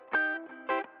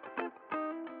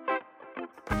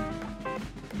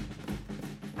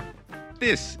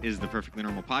This is the Perfectly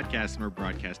Normal Podcast, and we're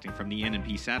broadcasting from the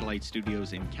N&P Satellite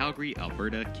Studios in Calgary,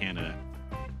 Alberta, Canada.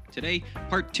 Today,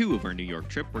 part 2 of our New York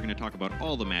trip. We're going to talk about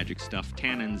all the magic stuff,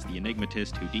 Tannen's, the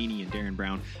Enigmatist, Houdini, and Derren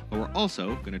Brown, but we're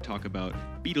also going to talk about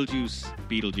Beetlejuice.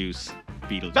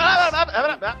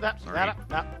 Sorry.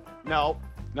 No.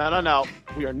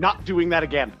 We are not doing that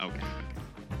again. Okay.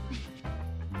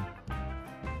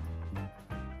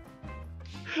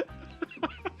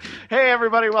 Hey,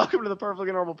 everybody. Welcome to the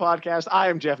Perfectly Normal Podcast. I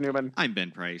am Jeff Newman. I'm Ben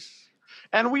Price.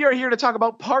 And we are here to talk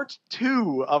about part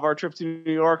 2 of our trip to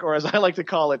New York, or as I like to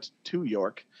call it, to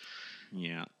York.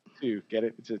 Yeah. To get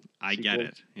it? I get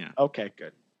it. Yeah. Okay,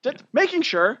 good. Just making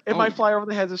sure. It might fly over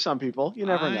the heads of some people. You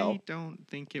never know. I don't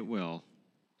think it will.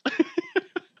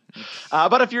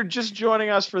 But if you're just joining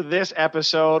us for this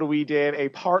episode, we did a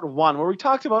part 1 where we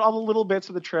talked about all the little bits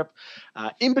of the trip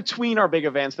in between our big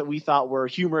events that we thought were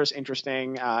humorous,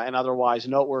 interesting, and otherwise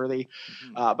noteworthy.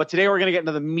 Mm-hmm. But today we're going to get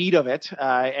into the meat of it,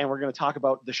 and we're going to talk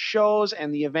about the shows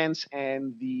and the events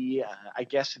and the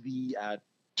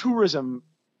tourism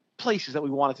places that we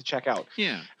wanted to check out.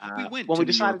 Yeah. We went to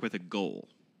New York with a goal.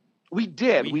 We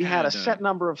did. We had a set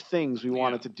number of things we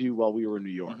wanted to do while we were in New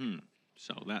York. Mm-hmm.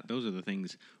 So those are the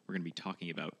things we're going to be talking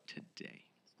about today.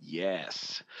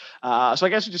 Yes. So I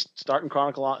guess we just start in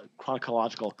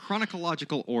chronological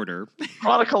order.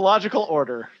 Chronological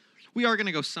order. We are going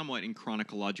to go somewhat in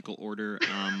chronological order,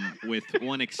 with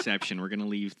one exception. We're going to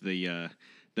leave the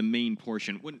main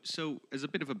portion. So as a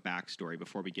bit of a backstory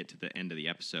before we get to the end of the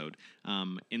episode,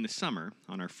 in the summer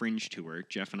on our Fringe tour,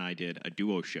 Jeff and I did a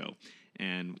duo show.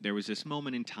 And there was this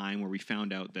moment in time where we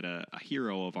found out that a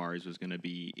hero of ours was going to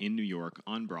be in New York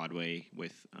on Broadway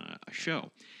with a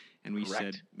show. And we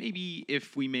said, maybe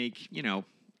if we make,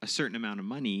 a certain amount of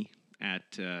money at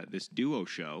this duo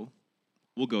show,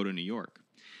 we'll go to New York.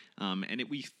 And it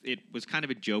was kind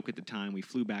of a joke at the time. We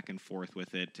flew back and forth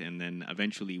with it. And then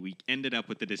eventually we ended up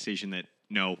with the decision that,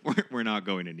 no, we're not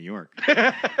going to New York.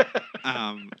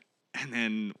 And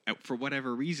then for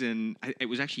whatever reason, it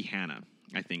was actually Hannah.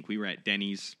 I think we were at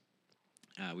Denny's.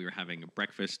 We were having a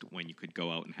breakfast when you could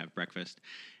go out and have breakfast.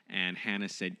 And Hannah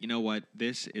said, you know what?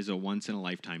 This is a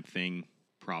once-in-a-lifetime thing,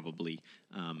 probably.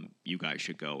 You guys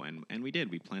should go. And we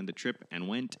did. We planned the trip and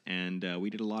went, and we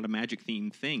did a lot of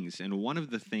magic-themed things. And one of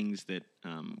the things that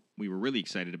we were really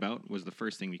excited about was the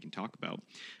first thing we can talk about,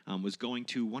 was going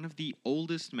to one of the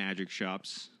oldest magic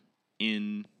shops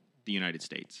in the United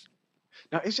States.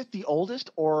 Now, is it the oldest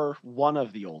or one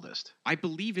of the oldest? I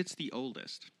believe it's the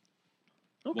oldest.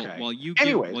 Okay. While you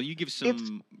give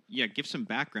some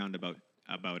background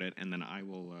about it, and then I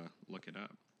will look it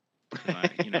up.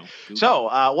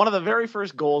 So one of the very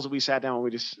first goals that we sat down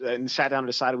and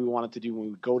decided we wanted to do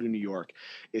when we go to New York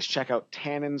is check out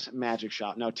Tannen's Magic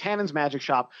Shop. Now, Tannen's Magic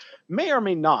Shop may or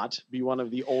may not be one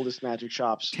of the oldest magic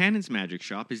shops. Tannen's Magic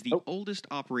Shop is the oldest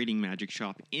operating magic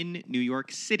shop in New York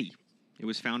City. It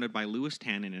was founded by Louis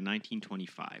Tannen in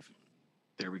 1925.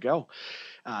 There we go.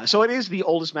 So it is the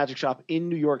oldest magic shop in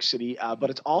New York City,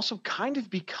 but it's also kind of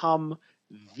become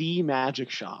the magic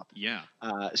shop. Yeah.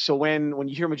 So when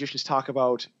you hear magicians talk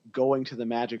about going to the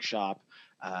magic shop,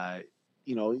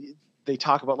 they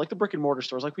talk about like the brick and mortar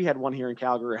stores, like we had one here in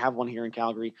Calgary or have one here in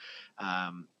Calgary.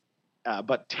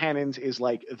 But Tannen's is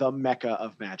like the mecca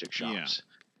of magic shops.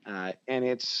 Yeah. And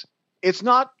it's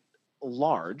not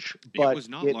large, but it was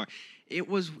not large. It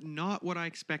was not what I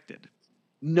expected.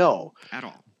 No. At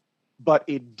all. But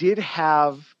it did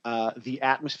have the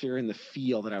atmosphere and the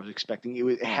feel that I was expecting.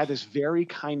 It had this very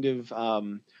kind of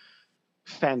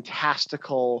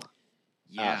fantastical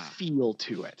feel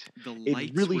to it. The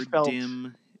lights were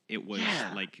dim. It was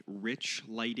like rich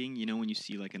lighting. When you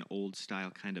see like an old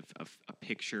style kind of a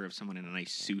picture of someone in a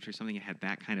nice suit or something, it had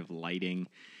that kind of lighting.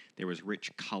 There was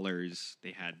rich colors.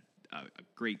 They had a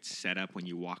great setup when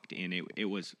you walked in. It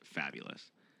was fabulous.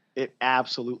 It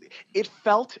absolutely. It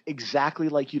felt exactly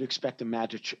like you'd expect a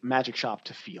magic shop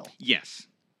to feel. Yes,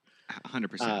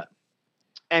 100%.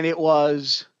 And it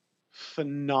was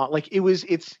phenomenal. Like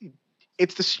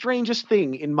it's the strangest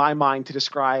thing in my mind to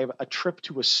describe a trip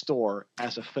to a store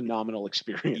as a phenomenal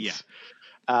experience.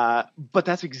 Yeah. But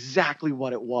that's exactly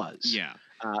what it was. Yeah.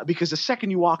 Because the second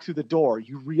you walk through the door,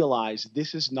 you realize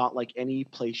this is not like any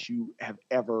place you have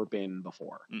ever been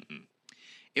before. Mm-mm.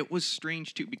 It was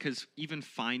strange, too, because even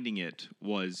finding it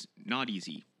was not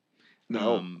easy.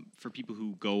 No. For people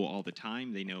who go all the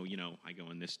time, they know, I go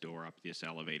in this door, up this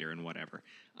elevator, and whatever.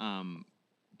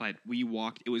 But we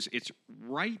walked, it's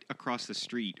right across the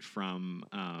street from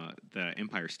the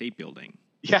Empire State Building.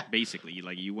 Yeah. Basically,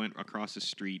 like you went across the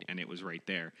street and it was right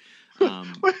there.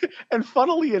 And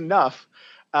funnily enough,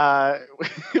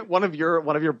 one of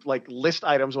your like list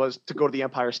items was to go to the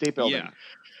Empire State Building. Yeah.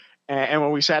 And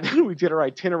when we sat down, we did our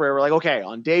itinerary. We're like, okay,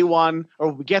 on day one, or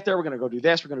when we get there, we're going to go do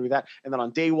this, we're going to do that. And then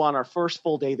on day one, our first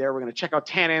full day there, we're going to check out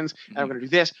Tannen's, and we're going to do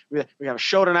this. We have a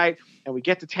show tonight, and we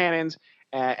get to Tannen's,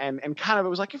 and kind of it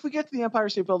was like, if we get to the Empire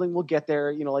State Building, we'll get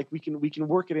there. You know, like we can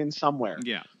work it in somewhere.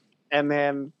 Yeah. And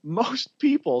then most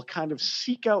people kind of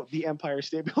seek out the Empire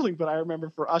State Building, but I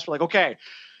remember for us, we're like, okay,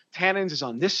 Tannen's is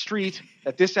on this street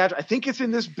at this address. I think it's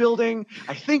in this building.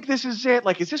 I think this is it.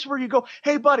 Like, is this where you go?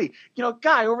 Hey, buddy,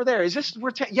 guy over there. Is this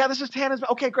where? Yeah, this is Tannen's.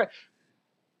 Okay, great.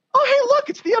 Oh, hey, look,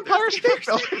 it's the Empire State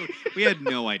Building. We had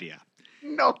no idea.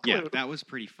 No clue. Yeah, that was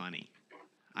pretty funny.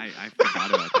 I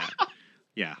forgot about that.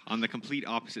 Yeah, on the complete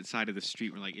opposite side of the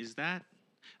street, we're like, is that?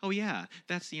 Oh yeah,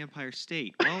 that's the Empire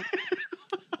State. Well.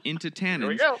 Into Tannen. There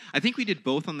we go. I think we did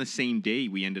both on the same day.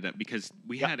 We ended up because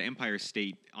we had Empire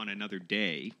State on another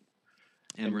day,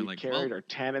 and we're we like, carried well, our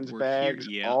Tannen's we're bags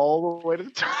here, all the way to the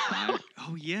top.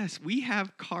 Oh yes, we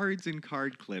have cards and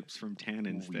card clips from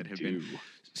Tannen's that have been.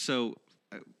 So,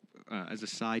 as a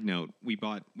side note, we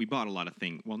bought a lot of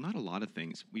things. Well, not a lot of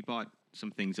things. We bought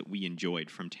some things that we enjoyed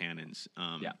from Tannen's.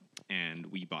 And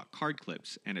we bought card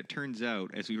clips, and it turns out,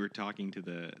 as we were talking to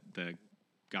the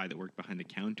guy that worked behind the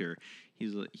counter,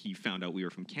 he found out we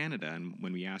were from Canada, and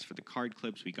when we asked for the card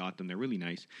clips, we got them. They're really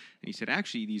nice. And he said,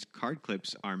 actually, these card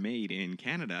clips are made in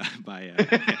Canada by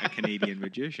a Canadian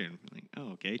magician. I'm like,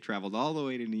 oh, okay. Traveled all the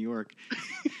way to New York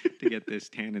to get this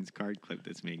Tannen's card clip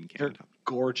that's made in Canada. They're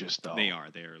gorgeous, though. They are.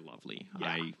 They're lovely. Yeah.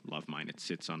 I love mine. It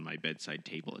sits on my bedside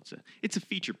table. It's a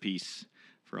feature piece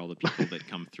for all the people that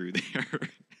come through there.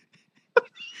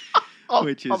 all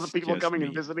the people coming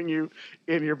and visiting you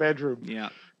in your bedroom. Yeah.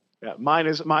 Yeah, mine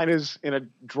is in a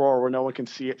drawer where no one can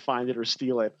see it, find it, or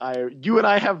steal it. You and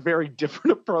I have very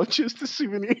different approaches to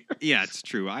souvenirs. Yeah, it's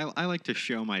true. I like to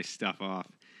show my stuff off.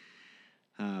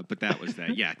 But that was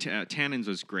that. Yeah, Tannen's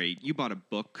was great. You bought a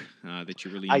book that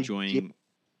you're really enjoying.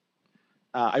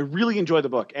 I really enjoyed the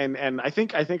book, and I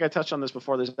think I touched on this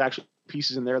before. There's actually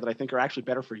pieces in there that I think are actually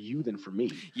better for you than for me.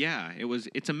 Yeah,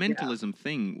 it's a mentalism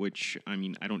thing, which I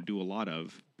mean I don't do a lot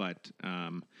of, but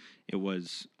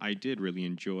I did really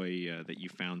enjoy that you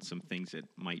found some things that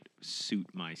might suit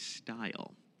my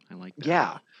style. I like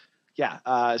that.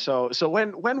 Yeah. So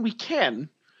when we can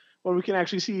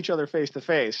actually see each other face to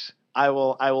face, I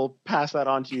will pass that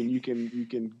on to you, and you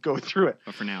can go through it.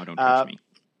 But for now, don't touch me.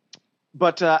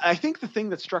 But I think the thing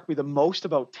that struck me the most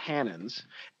about Tannen's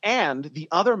and the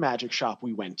other magic shop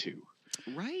we went to.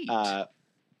 Right.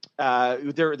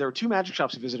 There were two magic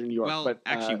shops we visited in New York. Well, but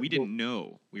actually, we didn't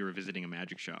know we were visiting a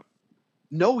magic shop.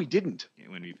 No, we didn't.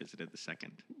 When we visited the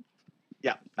second.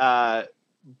 Yeah.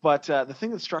 But the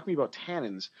thing that struck me about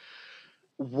Tannen's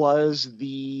was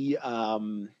the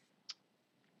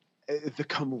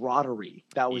camaraderie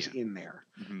that was in there.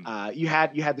 Mm-hmm. You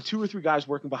had the two or three guys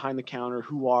working behind the counter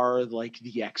who are like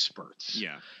the experts.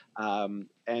 Yeah. And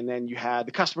then you had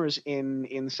the customers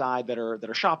inside that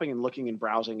are shopping and looking and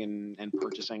browsing and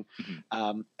purchasing.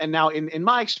 Mm-hmm. And now in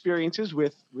my experiences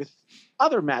with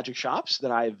other magic shops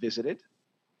that I have visited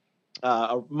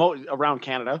around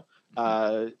Canada,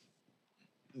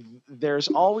 there's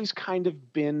always kind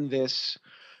of been this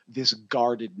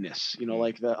guardedness,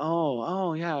 like the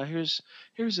oh yeah, here's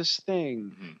this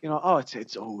thing,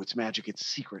 it's magic, it's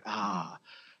secret.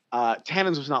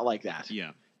 Tannen's was not like that.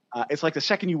 Yeah. It's like the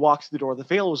second you walked through the door, the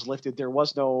veil was lifted. There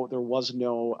was no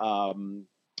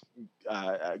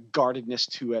guardedness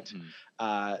to it.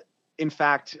 Mm-hmm. In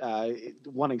fact,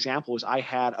 one example is I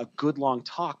had a good long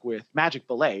talk with Magic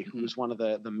Ballet, who was one of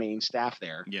the main staff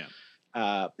there. Yeah.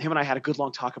 Him and I had a good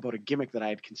long talk about a gimmick that I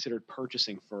had considered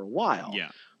purchasing for a while. Yeah.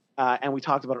 And we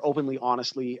talked about it openly,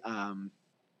 honestly,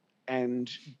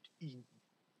 and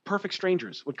perfect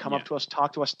strangers would come up to us,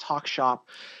 talk shop.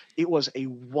 It was a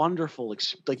wonderful,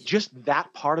 just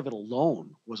that part of it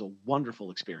alone was a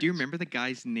wonderful experience. Do you remember the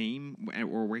guy's name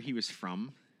or where he was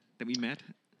from that we met?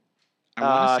 I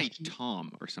want to say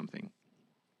Tom or something.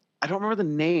 I don't remember the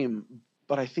name,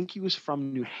 but I think he was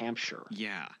from New Hampshire.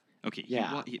 Yeah. Okay.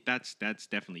 Yeah. That's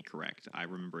definitely correct. I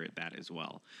remember that as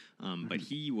well. But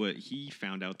he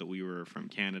found out that we were from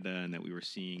Canada and that we were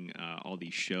seeing all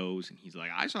these shows, and he's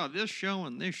like, I saw this show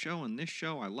and this show and this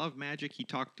show. I love magic. He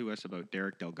talked to us about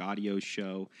Derek Delgadio's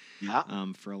show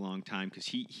for a long time because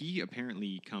he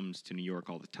apparently comes to New York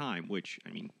all the time, which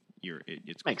I mean.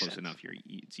 It's Makes close sense. enough.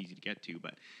 It's easy to get to,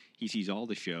 but he sees all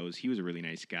the shows. He was a really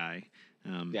nice guy.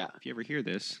 If you ever hear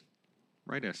this,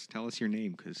 write us. Tell us your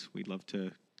name because we'd love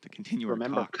to continue our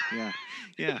talk.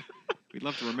 Yeah. We'd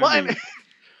love to remember you.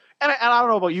 And I don't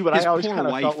know about you, but His I always poor kind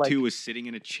of wife felt like too was sitting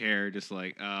in a chair, just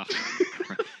like,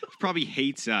 probably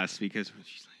hates us because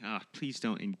she's like, please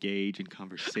don't engage in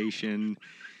conversation.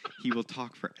 He will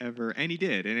talk forever. And he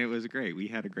did. And it was great. We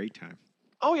had a great time.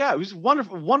 Oh, yeah. It was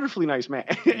wonderful, wonderfully nice man.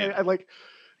 Yeah. I like,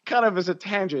 kind of as a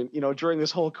tangent, during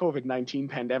this whole COVID-19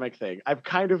 pandemic thing, I've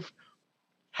kind of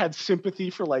had sympathy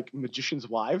for like magicians'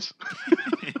 wives.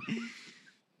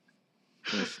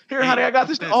 Here, honey, I got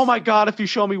this. Oh my God! If you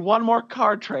show me one more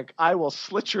card trick, I will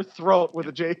slit your throat with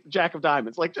a Jack of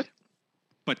Diamonds. Like, just.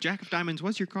 But Jack of Diamonds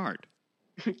was your card.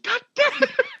 God damn it!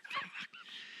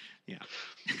 Yeah.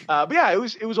 But yeah, it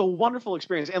was a wonderful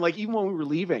experience. And like even when we were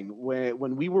leaving,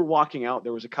 when we were walking out,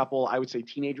 there was a couple, I would say,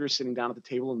 teenagers sitting down at the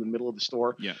table in the middle of the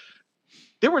store. Yeah.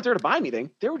 They weren't there to buy anything.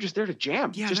 They were just there to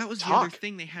jam. Yeah, just that was talk. the other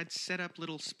thing. They had set up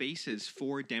little spaces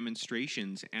for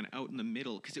demonstrations, and out in the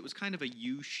middle, because it was kind of a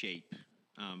U shape.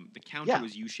 The counter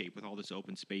was U-shaped with all this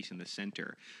open space in the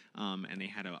center, and they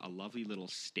had a lovely little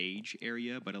stage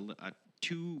area, but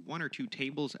one or two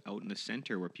tables out in the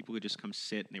center where people could just come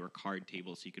sit, and they were card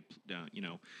tables, so you could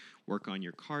work on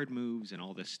your card moves and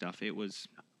all this stuff. It was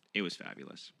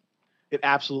fabulous. It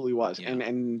absolutely was, yeah.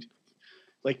 and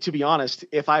like to be honest,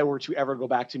 if I were to ever go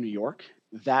back to New York,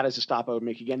 that is a stop I would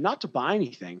make again, not to buy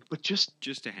anything, but just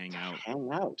to hang out. Hang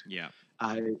out. Yeah.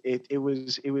 It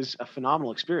was a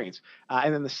phenomenal experience.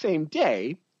 And then the same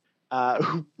day,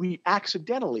 we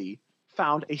accidentally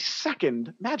found a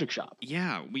second magic shop.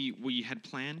 Yeah, we had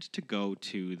planned to go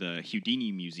to the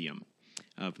Houdini Museum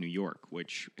of New York,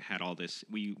 which had all this.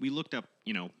 We looked up,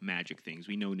 magic things.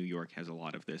 We know New York has a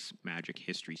lot of this magic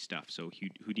history stuff. So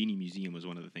Houdini Museum was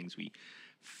one of the things we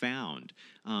found.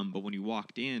 But when we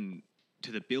walked in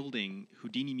to the building,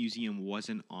 Houdini Museum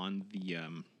wasn't on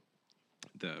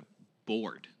the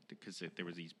board, because there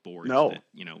was these boards that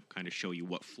kind of show you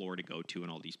what floor to go to,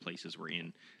 and all these places were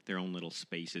in their own little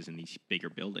spaces in these bigger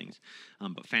buildings.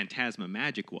 But Phantasma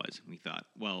Magic was. We thought,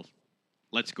 well,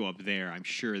 let's go up there. I'm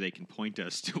sure they can point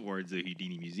us towards the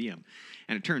Houdini Museum.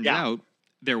 And it turns out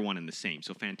they're one and the same.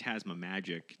 So Phantasma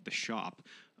Magic, the shop,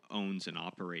 owns and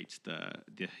operates the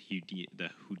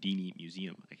Houdini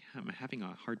Museum. I'm having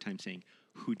a hard time saying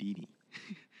Houdini.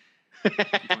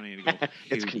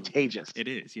 It's contagious. It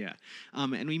is, yeah.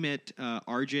 And we met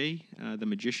RJ, the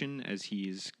magician, as he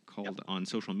is called on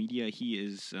social media. He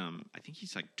is, I think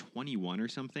he's like 21 or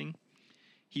something.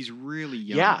 He's really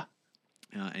young. Yeah.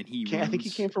 And I think he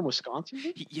came from Wisconsin.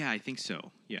 Yeah, I think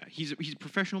so. Yeah, he's a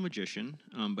professional magician,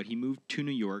 but he moved to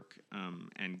New York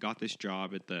and got this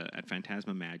job at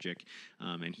Phantasma Magic,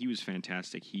 and he was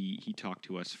fantastic. He talked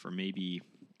to us for maybe,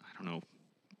 I don't know,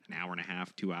 an hour and a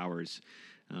half, 2 hours.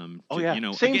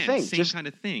 Same kind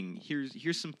of thing.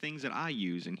 Here's some things that I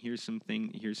use, and here's some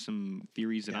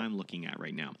theories that I'm looking at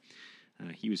right now.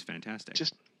 He was fantastic.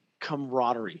 Just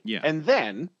camaraderie. Yeah. And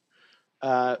then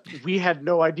we had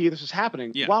no idea this was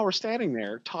happening. Yeah. While we're standing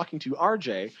there talking to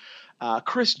RJ,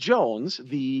 Chris Jones,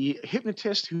 the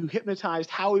hypnotist who hypnotized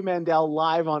Howie Mandel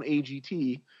live on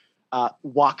AGT,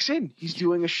 walks in. He's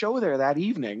doing a show there that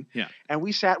evening. Yeah. And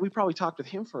we probably talked with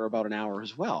him for about an hour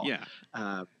as well. Yeah.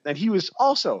 And he was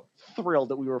also thrilled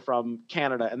that we were from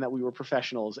Canada and that we were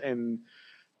professionals. And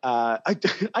I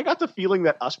got the feeling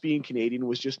that us being Canadian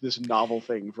was just this novel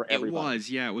thing for everybody. It was,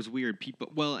 yeah. It was weird.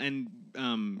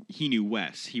 And he knew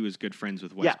Wes. He was good friends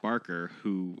with Wes Barker,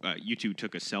 who you two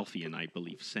took a selfie and I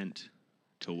believe sent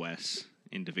to Wes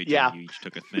individually. Yeah. You each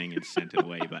took a thing and sent it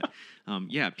away. But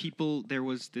there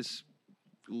was this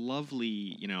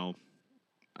lovely,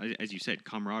 as you said,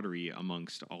 camaraderie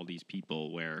amongst all these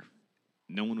people where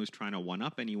no one was trying to one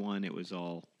up anyone. It was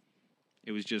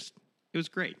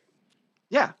great.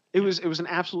 Yeah, it was an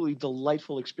absolutely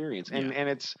delightful experience. And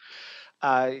it's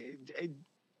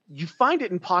you find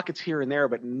it in pockets here and there,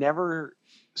 but never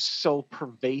so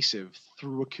pervasive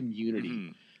through a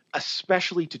community,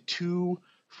 especially to two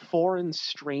foreign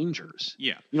strangers.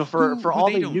 Yeah. For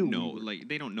all they knew.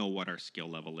 They don't know what our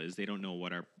skill level is. They don't know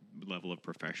what our level of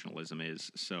professionalism is.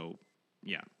 So,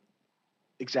 yeah.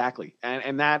 Exactly.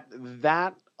 And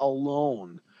that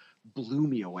alone blew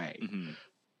me away. Mm-hmm.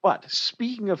 But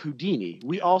speaking of Houdini,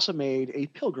 we also made a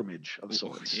pilgrimage of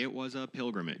sorts. It was a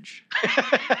pilgrimage.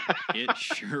 It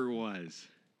sure was.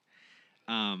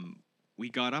 We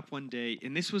got up one day,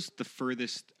 and this was the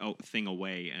furthest thing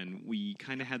away, and we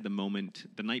kind of had the moment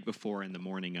the night before and the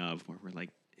morning of where we're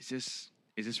like, is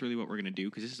this really what we're going to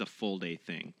do? Because this is a full day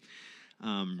thing.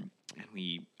 And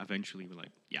we eventually were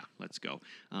like, yeah, let's go.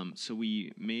 So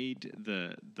we made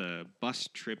the bus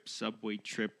trip, subway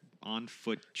trip,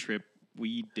 on-foot trip.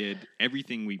 We did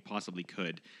everything we possibly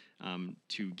could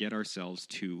to get ourselves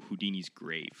to Houdini's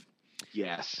grave.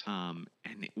 Yes. And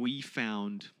we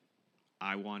found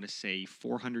I want to say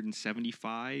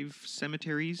 475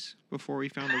 cemeteries before we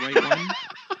found the right one.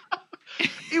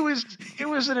 It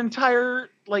was an entire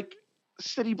like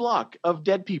city block of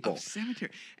dead people. Of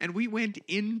cemetery. And we went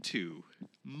into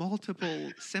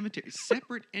multiple cemeteries,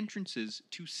 separate entrances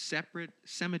to separate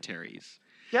cemeteries.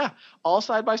 Yeah, all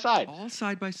side by side. All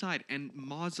side by side. And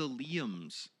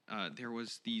mausoleums. There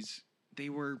was these, they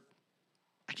were,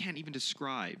 I can't even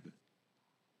describe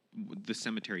the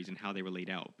cemeteries and how they were laid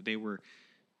out. They were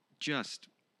just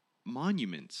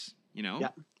monuments, you know? Yeah,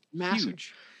 massive.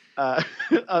 Huge.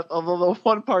 Although the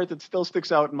one part that still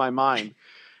sticks out in my mind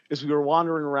is we were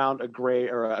wandering around a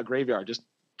graveyard, just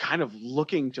kind of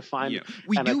looking to find. Yeah.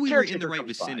 We knew we were in the right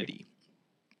vicinity.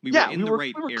 We were in the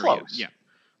right area. Close. Yeah.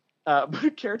 But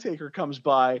a caretaker comes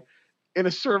by in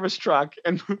a service truck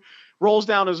and rolls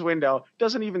down his window.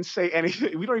 Doesn't even say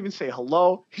anything. We don't even say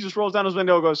hello. He just rolls down his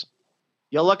window and goes,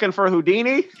 "You looking for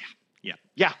Houdini?"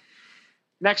 Yeah.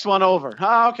 Next one over.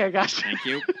 Oh, okay, guys. Thank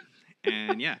you.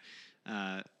 And yeah,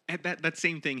 that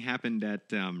same thing happened at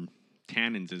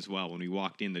Tannen's as well. When we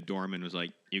walked in, the doorman was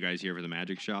like, "You guys here for the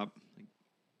magic shop?" Like,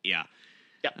 yeah.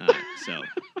 So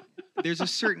there's a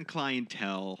certain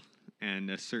clientele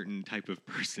and a certain type of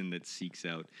person that seeks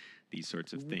out these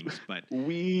sorts of things. But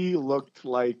we looked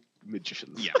like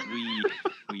magicians. Yeah,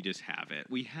 we just have it.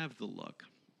 We have the look.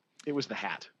 It was the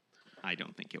hat. I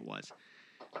don't think it was.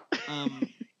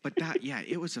 But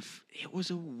it was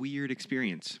a weird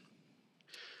experience.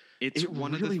 It's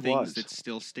one really of the things was. that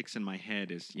still sticks in my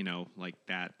head is, like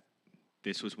that.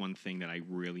 This was one thing that I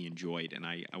really enjoyed, and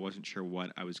I wasn't sure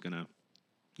what I was gonna,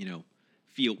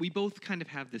 feel. We both kind of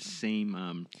have the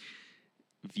same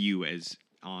view as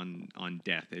on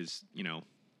death as,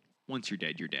 once you're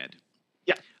dead, you're dead.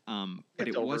 Yeah. But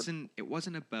it wasn't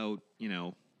about,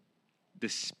 the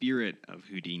spirit of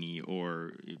Houdini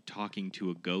or talking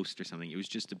to a ghost or something. It was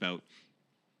just about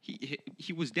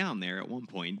he was down there at one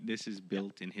point. This is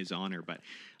built in his honor, but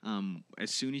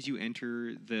as soon as you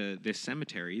enter this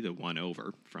cemetery, the one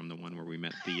over from the one where we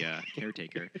met the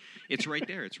caretaker, it's right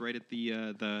there. It's right at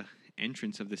the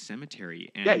entrance of the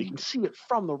cemetery. And you can see it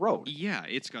from the road. Yeah,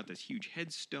 it's got this huge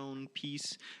headstone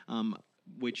piece,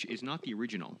 which is not the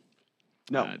original.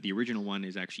 No. The original one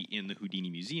is actually in the Houdini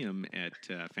Museum at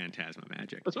Phantasma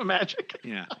Magic. That's my magic.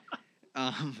 Yeah.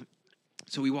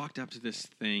 So we walked up to this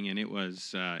thing, and it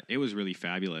was really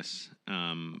fabulous.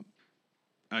 An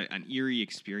eerie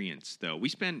experience, though. We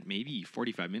spent maybe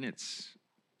 45 minutes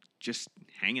just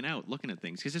hanging out, looking at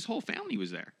things, because his whole family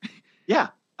was there. Yeah.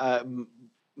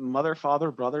 Mother,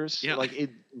 father, brothers, yeah.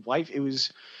 wife. It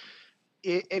was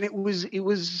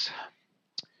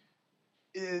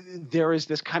there is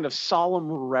this kind of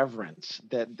solemn reverence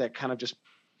that kind of just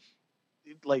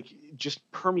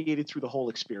permeated through the whole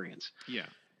experience. Yeah.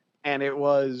 And it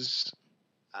was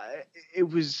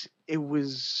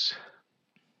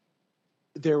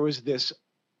there was this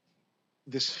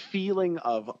feeling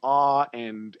of awe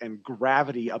and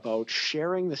gravity about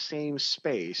sharing the same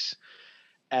space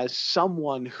as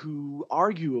someone who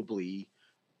arguably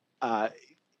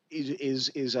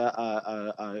is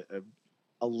a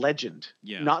legend,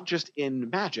 not just in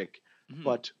magic,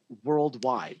 but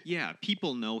worldwide. Yeah,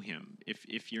 people know him.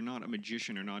 If you're not a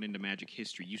magician or not into magic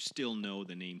history, you still know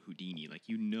the name Houdini. Like,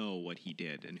 you know what he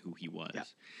did and who he was. Yeah.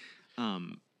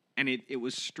 And it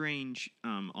was strange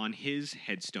on his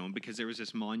headstone, because there was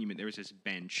this monument, there was this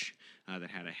bench that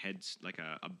had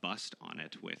a bust on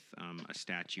it with a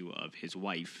statue of his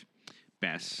wife,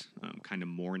 Bess, kind of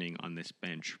mourning on this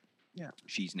bench. Yeah.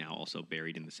 She's now also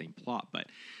buried in the same plot. But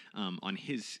on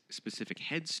his specific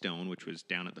headstone, which was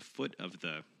down at the foot of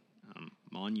the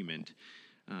monument,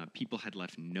 people had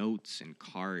left notes and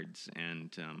cards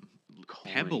and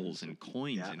pebbles and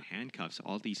coins and handcuffs,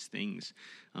 all these things.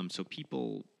 So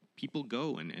people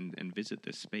go and visit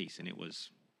this space, and it was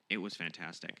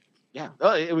fantastic. Yeah,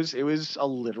 it was a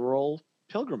literal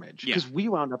pilgrimage, because we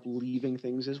wound up leaving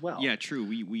things as well. Yeah, true.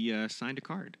 We signed a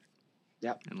card.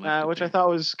 Yeah, which I thought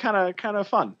was kind of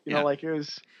fun. You know, like it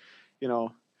was,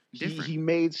 he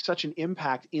made such an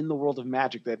impact in the world of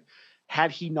magic that had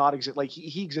he not existed, like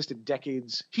he existed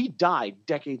decades. He died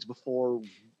decades before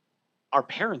our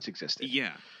parents existed.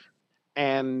 Yeah,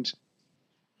 and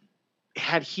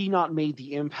had he not made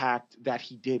the impact that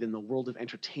he did in the world of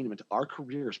entertainment, our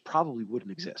careers probably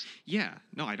wouldn't exist. Yeah,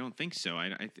 no, I don't think so.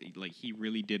 I like he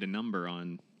really did a number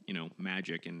on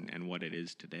magic and what it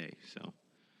is today. So.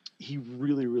 He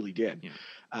really, really did.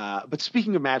 Yeah. But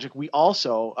speaking of magic, we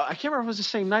also, I can't remember if it was the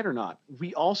same night or not,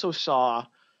 we also saw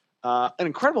an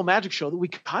incredible magic show that we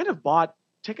kind of bought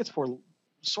tickets for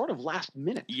sort of last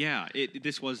minute. Yeah,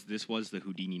 this was the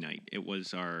Houdini night. It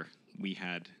was we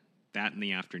had that in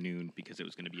the afternoon because it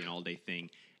was going to be an all-day thing,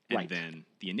 and Right. then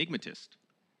the Enigmatist.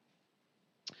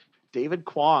 David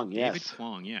Kwong, yes. David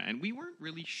Kwong, yeah. And we weren't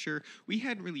really sure. We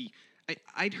hadn't really...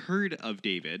 I'd heard of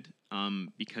David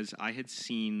because I had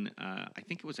seen, I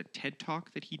think it was a TED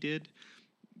Talk that he did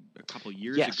a couple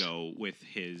years ago with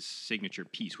his signature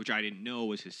piece, which I didn't know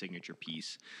was his signature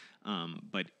piece.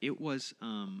 But it was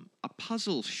a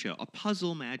puzzle show, a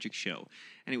puzzle magic show.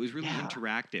 And it was really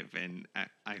interactive. And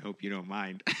I hope you don't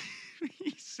mind.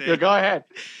 Yeah, go ahead.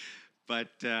 But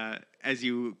as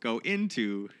you go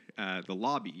into the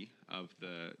lobby of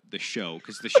the show,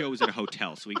 because the show was at a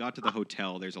hotel, so we got to the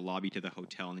hotel, there's a lobby to the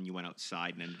hotel, and then you went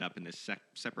outside and ended up in this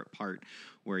separate part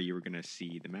where you were going to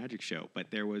see the magic show.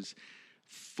 But there was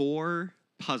 4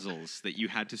 puzzles that you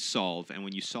had to solve, and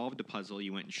when you solved a puzzle,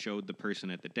 you went and showed the person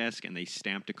at the desk, and they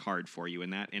stamped a card for you,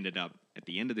 and that ended up, at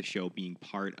the end of the show, being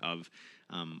part of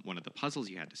one of the puzzles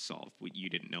you had to solve. You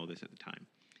didn't know this at the time.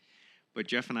 But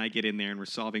Jeff and I get in there, and we're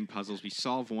solving puzzles. We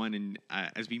solve one, and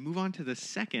as we move on to the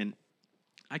second,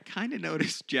 I kind of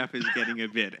noticed Jeff is getting a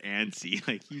bit antsy.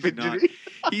 Like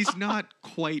he's not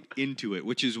quite into it,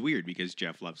 which is weird because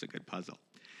Jeff loves a good puzzle.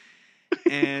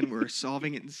 And we're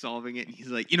solving it, and he's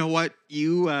like, "You know what?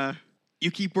 You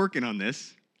keep working on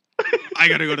this. I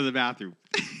got to go to the bathroom."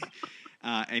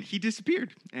 And he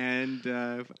disappeared. And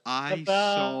I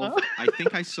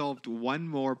think I solved one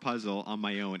more puzzle on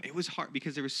my own. It was hard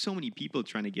because there were so many people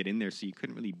trying to get in there, so you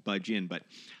couldn't really budge in. But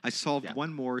I solved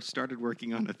one more, started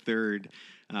working on a third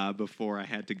before I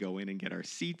had to go in and get our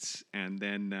seats. And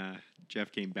then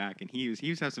Jeff came back, and he was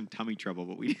having some tummy trouble,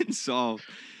 but we didn't solve.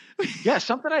 Yeah,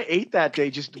 something I ate that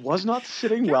day just was not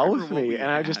sitting well with me, and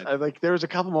I like there was a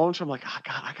couple moments where I'm like, oh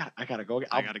God, I gotta go.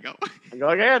 I gotta go. I go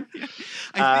again. Yeah.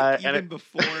 I think even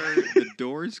before the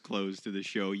doors closed to the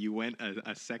show, you went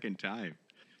a second time.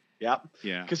 Yeah.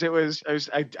 Yeah. Because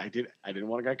I didn't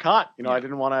want to get caught. You know, I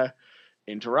didn't want to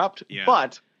interrupt. Yeah.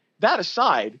 But that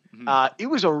aside, it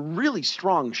was a really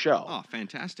strong show. Oh,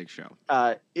 fantastic show.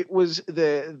 It was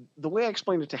the way I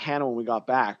explained it to Hannah when we got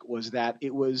back was that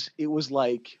it was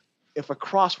like if a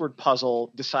crossword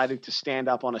puzzle decided to stand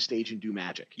up on a stage and do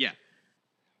magic. Yeah.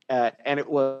 And it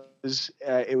was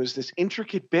this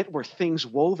intricate bit where things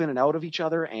wove in and out of each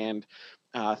other, and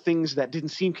things that didn't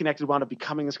seem connected wound up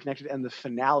becoming as connected. And the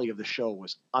finale of the show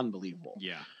was unbelievable.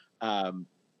 Yeah.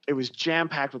 It was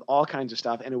jam-packed with all kinds of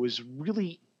stuff, and it was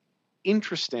really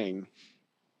interesting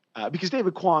because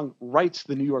David Kwong writes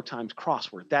the New York Times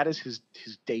crossword. That is his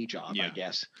day job, I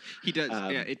guess. He does.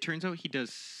 It turns out he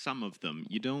does some of them.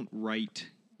 You don't write.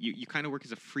 You kind of work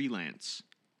as a freelance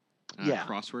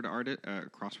crossword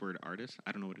artist.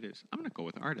 I don't know what it is. I'm going to go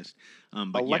with artist.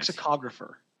 But a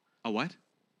lexicographer. A what?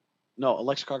 No, a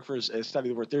lexicographer is a study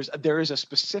of the word. There is a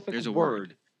specific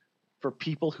word for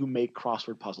people who make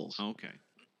crossword puzzles. Okay.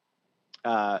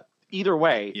 Either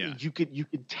way, you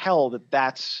could tell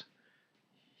that's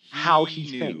how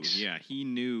he thinks. Yeah, he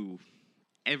knew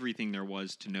everything there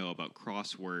was to know about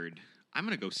crossword. I'm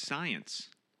going to go science.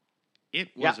 It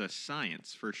was a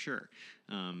science for sure.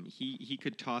 He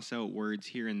could toss out words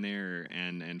here and there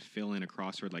and fill in a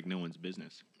crossword like no one's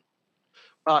business.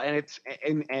 And it's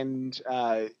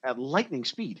at lightning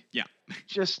speed. Yeah,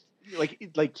 just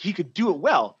like he could do it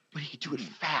well, but he could do it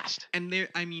fast. And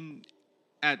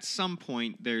at some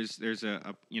point there's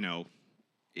a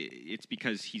it's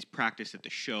because he's practiced at the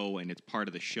show and it's part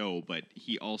of the show. But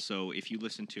he also, if you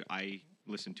I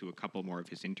listened to a couple more of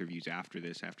his interviews after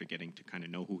getting to kind of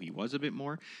know who he was a bit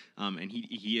more. And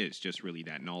he is just really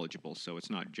that knowledgeable. So it's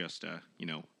not just a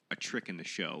trick in the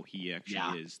show. He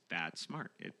actually is that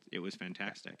smart. It was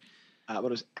fantastic. But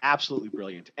it was absolutely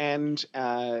brilliant, and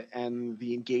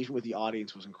the engagement with the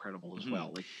audience was incredible as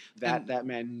well. Like that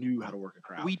man knew how to work a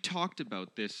crowd. We talked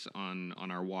about this on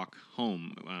our walk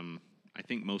home. I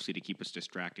think mostly to keep us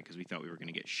distracted because we thought we were going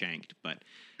to get shanked. But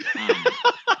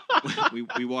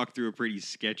we walked through a pretty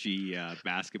sketchy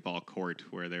basketball court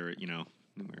where there were,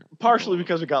 partially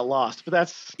because we got lost, but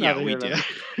that's not we did.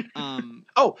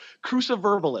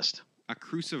 Cruciverbalist. A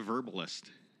cruciverbalist.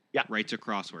 Yeah, writes a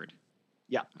crossword.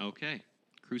 Yeah. Okay.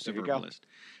 Cruciverbalist.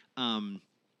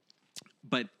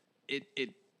 But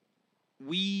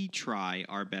we try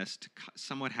our best to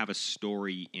somewhat have a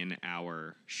story in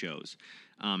our shows,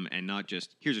 and not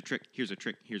just here's a trick, here's a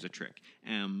trick, here's a trick.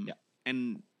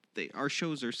 And our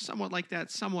shows are somewhat like that,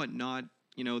 somewhat not.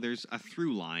 There's a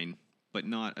through line, but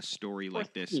not a story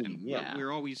like this. And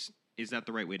we're always, is that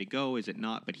the right way to go? Is it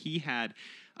not? But he had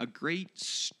a great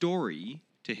story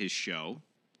to his show,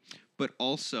 but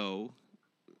also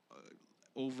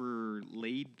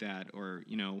overlaid that, or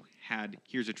had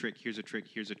here's a trick, here's a trick,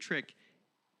 here's a trick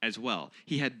as well.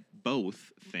 He had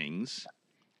both things,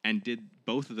 and did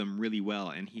both of them really well.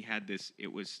 And he had this;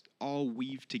 it was all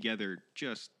weaved together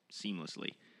just seamlessly.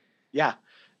 Yeah,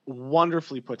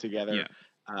 wonderfully put together. Yeah.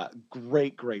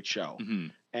 Great show. Mm-hmm.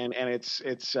 And it's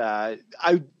I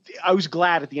was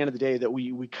glad at the end of the day that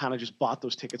we kind of just bought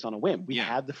those tickets on a whim. We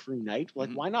had the free night.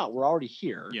 Like, why not? We're already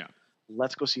here. Yeah.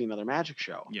 Let's go see another magic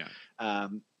show. Yeah.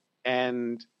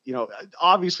 And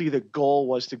obviously the goal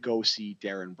was to go see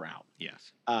Derren Brown.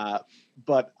 Yes.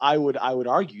 But I would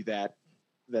argue that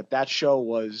show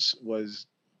was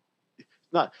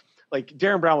not like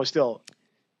Derren Brown was still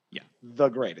the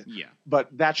greatest. Yeah. But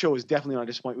that show was definitely not a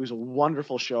disappointment. It was a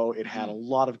wonderful show. It had a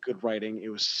lot of good writing. It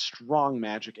was strong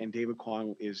magic, and David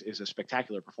Kwong is a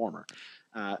spectacular performer.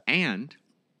 And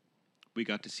we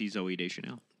got to see Zooey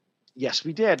Deschanel. Yes,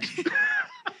 we did.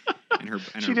 and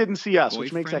she didn't see us,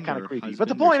 which makes that kind of creepy. But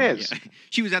the point is,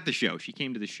 she was at the show. She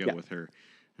came to the show with her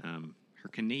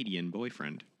Canadian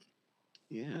boyfriend.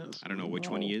 Yes. I don't know which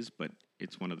one he is, but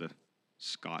it's one of the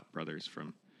Scott brothers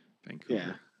from Vancouver.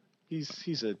 Yeah.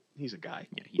 He's a guy.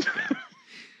 Yeah, he's a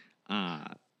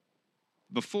guy.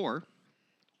 Before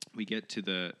we get to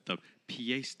the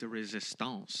pièce de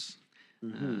résistance,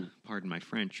 pardon my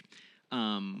French,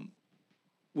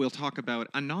 we'll talk about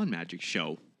a non-magic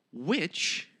show,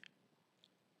 which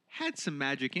had some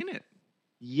magic in it.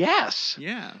 Yes.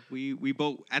 Yeah, we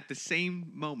both at the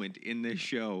same moment in this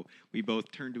show, we both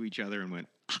turned to each other and went,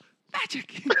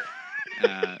 magic.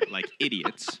 Like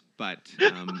idiots, but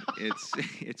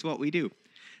it's what we do.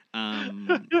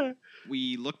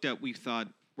 We looked at, we thought,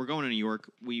 we're going to New York.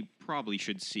 We probably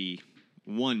should see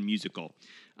one musical.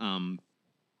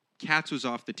 Cats was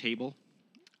off the table.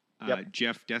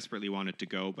 Jeff desperately wanted to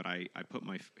go, but I put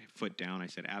my foot down. I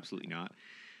said, absolutely not.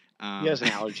 He has an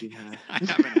allergy. I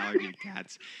have an allergy to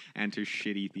cats and to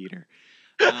shitty theater.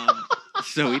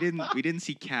 So we didn't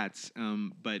see Cats,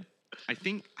 but I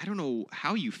don't know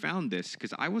how you found this,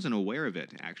 because I wasn't aware of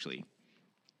it, actually.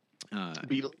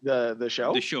 The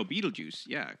show? The show Beetlejuice,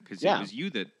 yeah, because it was you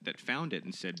that found it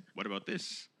and said, what about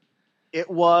this? It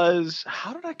was,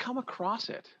 how did I come across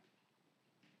it?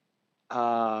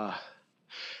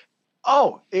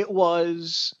 It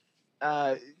was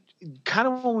kind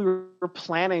of when we were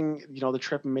planning, the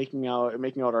trip and making out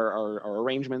our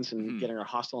arrangements and getting our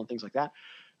hostel and things like that.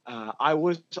 I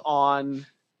was on,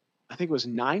 I think it was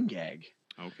 9gag.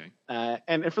 Okay.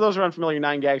 And for those who are unfamiliar,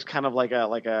 9gag's kind of like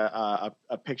a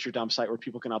picture dump site where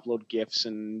people can upload GIFs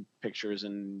and pictures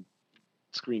and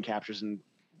screen captures and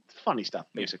funny stuff,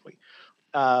 basically.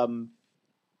 And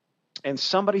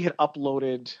somebody had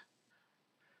uploaded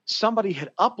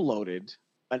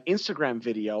an Instagram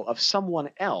video of someone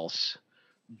else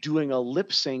doing a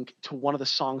lip sync to one of the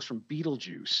songs from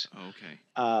Beetlejuice. Okay.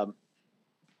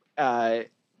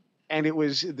 And it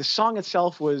was, the song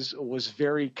itself was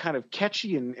very kind of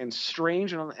catchy and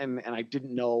strange, and I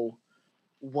didn't know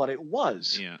what it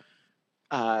was. Yeah.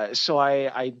 So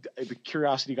I the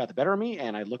curiosity got the better of me,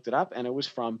 and I looked it up, and it was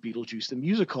from Beetlejuice the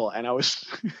musical. And I was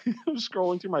I was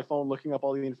scrolling through my phone looking up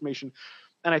all the information,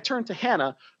 and I turned to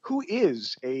Hannah, who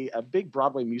is a big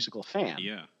Broadway musical fan.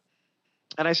 Yeah.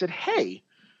 And I said, "Hey,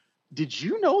 did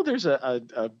you know there's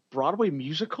a Broadway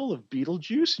musical of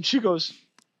Beetlejuice?" And she goes,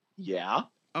 "Yeah."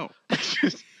 Oh.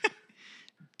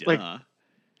 Like,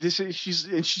 she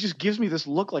just gives me this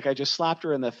look like I just slapped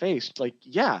her in the face. Like,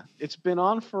 yeah, it's been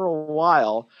on for a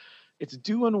while. It's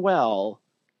doing well.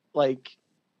 Like,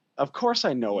 of course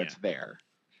I know it's there.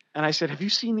 And I said, "Have you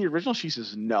seen the original?" She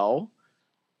says, "No."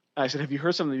 And I said, "Have you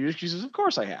heard some of the music?" She says, "Of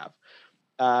course I have."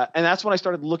 And that's when I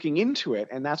started looking into it,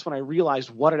 and that's when I realized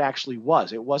what it actually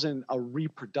was. It wasn't a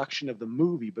reproduction of the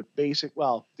movie, but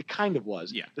it kind of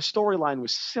was. Yeah. The storyline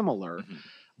was similar,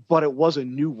 but it was a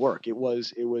new work. It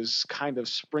was kind of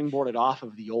springboarded off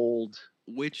of the old,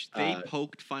 which they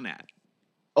poked fun at.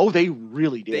 Oh, they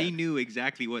really did. They knew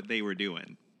exactly what they were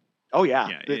doing. Oh yeah.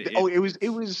 It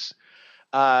was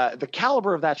the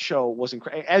caliber of that show was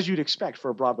incredible, as you'd expect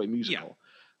for a Broadway musical.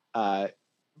 Yeah.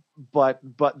 But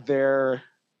their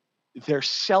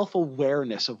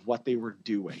self-awareness of what they were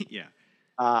doing. Yeah.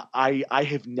 I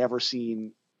have never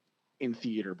seen in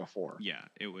theater before. Yeah,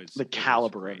 it was the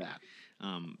caliber of that.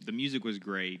 The music was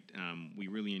great. We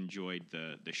really enjoyed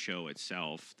the show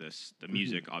itself. The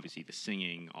music, obviously, the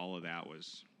singing, all of that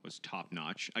was top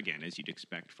notch. Again, as you'd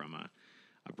expect from a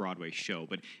Broadway show,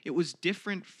 but it was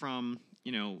different from,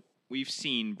 we've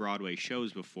seen Broadway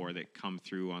shows before that come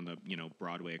through on the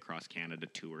Broadway across Canada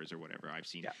tours or whatever. I've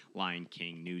seen Lion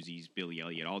King, Newsies, Billy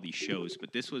Elliot, all these shows,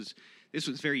 but this was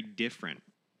very different.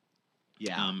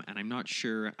 Yeah. And I'm not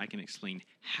sure I can explain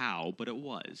how, but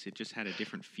it just had a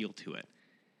different feel to it.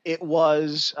 It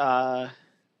was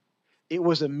it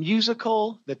was a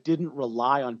musical that didn't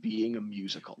rely on being a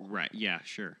musical. Right. Yeah,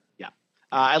 sure. Yeah.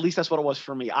 At least that's what it was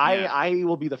for me. Yeah. I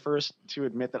will be the first to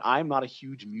admit that I'm not a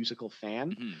huge musical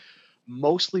fan,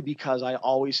 mostly because I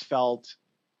always felt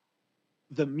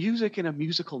the music in a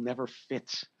musical never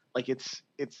fits. Like it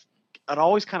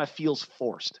always kind of feels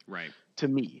forced, right, to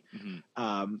me.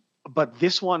 But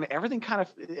this one, everything kind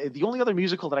of, the only other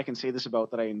musical that I can say this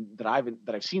about that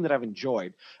I've seen that I've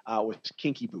enjoyed was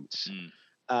Kinky Boots.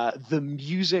 The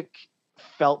music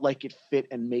felt like it fit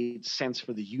and made sense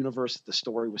for the universe that the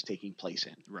story was taking place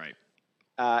in. Right.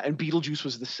 And Beetlejuice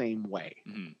was the same way,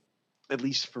 at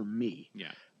least for me.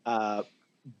 Yeah.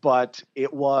 But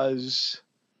it was,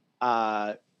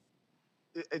 as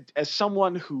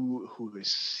someone who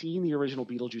has seen the original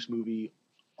Beetlejuice movie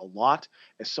a lot,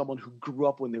 as someone who grew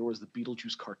up when there was the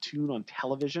Beetlejuice cartoon on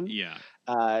television,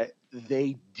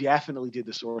 they definitely did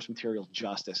the source material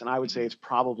justice. And I would say it's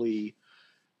probably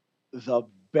the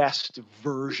best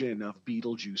version of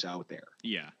Beetlejuice out there.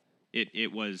 Yeah,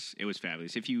 it was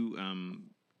fabulous. If you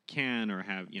can or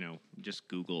have, just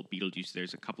Google Beetlejuice,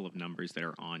 there's a couple of numbers that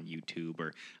are on YouTube,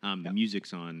 or the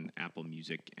music's on Apple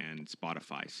Music and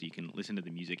Spotify, so you can listen to the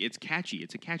music. It's catchy.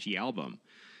 It's a catchy album.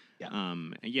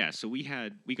 So we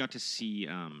got to see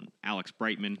Alex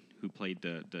Brightman, who played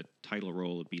the title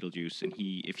role of Beetlejuice, and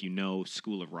he, if you know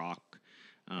School of Rock,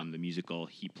 the musical,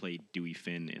 he played Dewey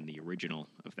Finn in the original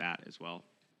of that as well.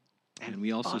 And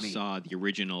we also saw the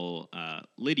original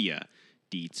Lydia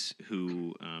Dietz,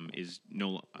 who is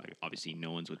obviously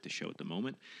no one's with the show at the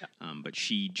moment, but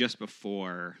she, just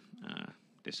before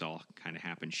this all kind of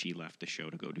happened, she left the show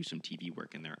to go do some TV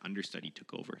work, and their understudy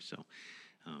took over. So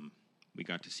we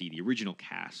got to see the original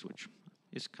cast, which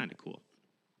is kind of cool.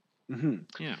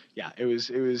 Yeah. It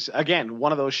was again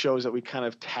one of those shows that we kind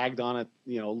of tagged on it,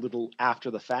 a little after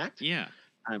the fact. Yeah,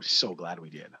 I'm so glad we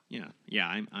did.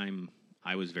 Yeah.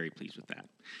 I was very pleased with that.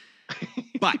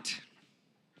 But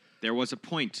there was a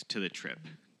point to the trip.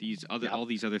 All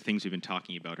these other things we've been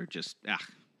talking about are just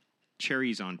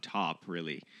cherries on top,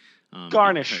 really.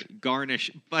 Garnish,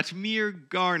 but mere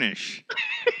garnish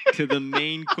to the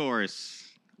main course,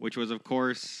 which was, of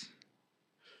course,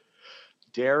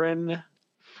 Derren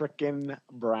frickin'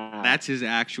 Brown. That's his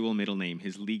actual middle name,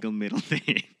 his legal middle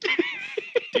name.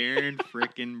 Derren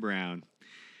frickin' Brown.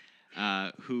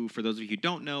 Who, for those of you who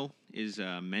don't know, is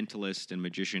a mentalist and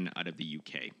magician out of the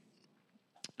UK.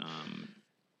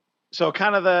 So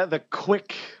kind of the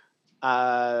quick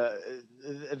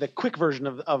version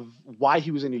of why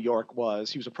he was in New York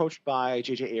was he was approached by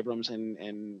J.J. Abrams,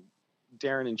 and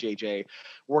Derren and J.J.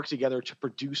 worked together to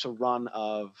produce a run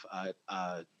of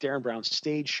Derren Brown's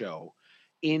stage show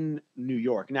in New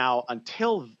York. Now,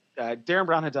 until Derren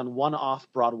Brown had done one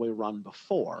off-Broadway run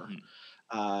before,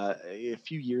 a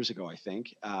few years ago, I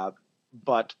think.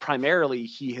 But primarily,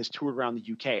 he has toured around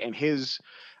the UK, and his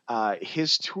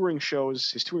touring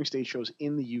stage shows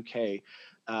in the UK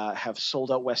have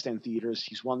sold out West End theaters.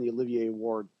 He's won the Olivier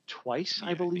Award twice,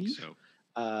 I believe. I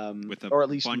think so. With or at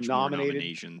least bunch nominated. More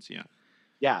nominations, yeah.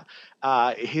 Yeah.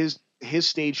 His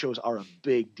stage shows are a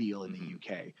big deal in the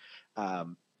UK.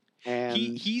 And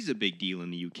he's a big deal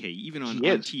in the UK, even on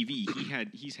TV.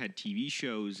 He's had TV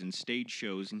shows and stage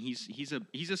shows, and he's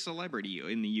a celebrity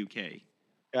in the UK.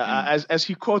 As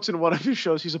he quotes in one of his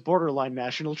shows, he's a borderline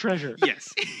national treasure.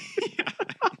 Yes.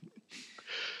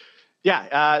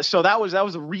 So that was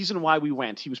the reason why we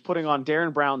went. He was putting on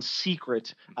Derren Brown's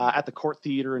Secret at the Court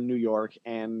Theater in New York,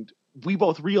 and we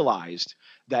both realized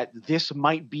that this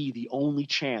might be the only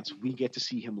chance we get to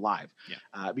see him live,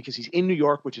 because he's in New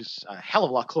York, which is a hell of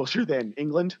a lot closer than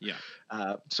England.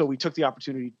 So we took the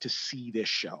opportunity to see this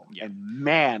show, and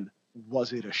man,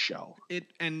 was it a show!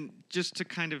 And just to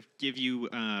kind of give you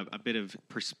a bit of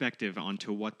perspective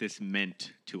onto what this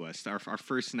meant to us, our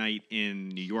first night in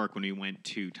New York when we went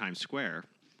to Times Square.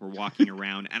 We're walking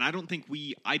around, and I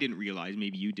didn't realize,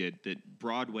 maybe you did, that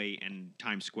Broadway and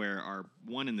Times Square are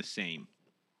one and the same.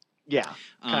 Yeah,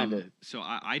 kind of. So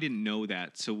I didn't know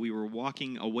that. So we were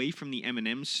walking away from the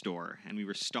M&M store, and we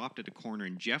were stopped at a corner,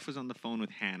 and Jeff was on the phone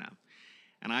with Hannah.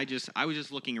 And I was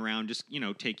just looking around, just,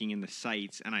 taking in the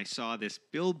sights, and I saw this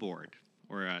billboard,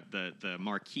 or the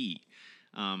marquee.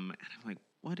 And I'm like,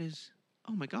 what is...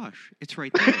 Oh my gosh, it's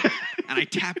right there. And I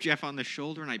tapped Jeff on the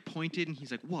shoulder and I pointed and he's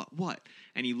like, what?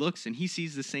 And he looks and he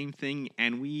sees the same thing,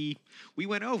 and we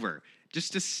went over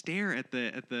just to stare at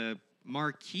the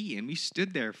marquee, and we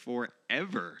stood there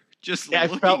forever just looking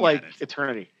at it. It felt like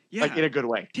eternity. Yeah. Like in a good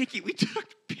way. We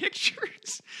took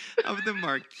pictures of the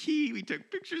marquee. We took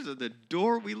pictures of the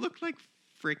door. We looked like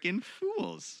freaking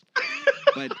fools.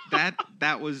 But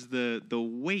that was the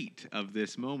weight of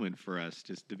this moment for us,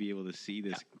 just to be able to see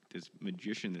this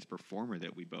magician, this performer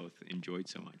that we both enjoyed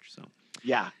so much. So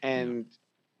yeah, and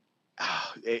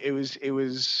it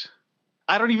was.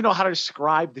 I don't even know how to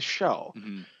describe the show,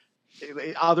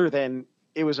 other than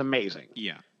it was amazing.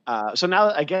 Yeah. So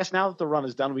now that the run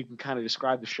is done, we can kind of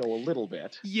describe the show a little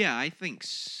bit. Yeah, I think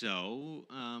so.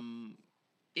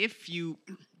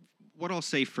 What I'll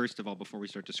say first of all before we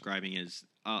start describing is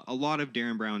a lot of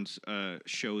Derren Brown's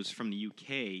shows from the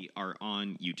UK are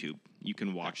on YouTube. You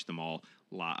can watch them all,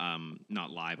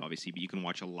 not live obviously, but you can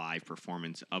watch a live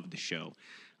performance of the show.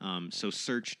 So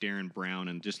search Derren Brown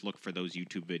and just look for those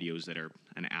YouTube videos that are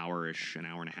an hour-ish, an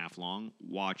hour and a half long.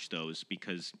 Watch those,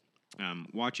 because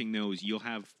watching those, you'll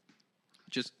have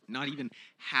just not even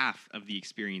half of the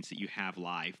experience that you have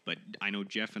live. But I know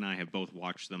Jeff and I have both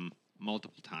watched them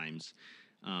multiple times,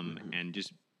 and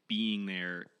just being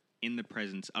there in the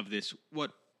presence of this,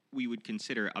 what we would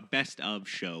consider a best of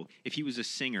show. If he was a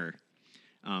singer,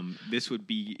 this would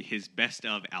be his best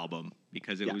of album,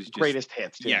 because it was just greatest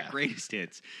hits. Yeah, greatest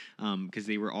hits. Because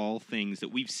they were all things that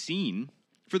we've seen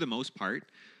for the most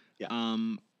part,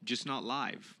 just not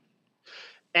live.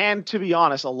 And to be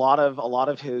honest, a lot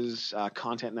of his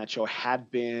content in that show had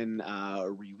been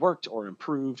reworked or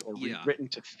improved or rewritten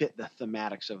to fit the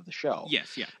thematics of the show.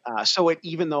 Yes, yeah. So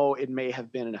even though it may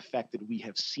have been an effect that we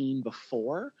have seen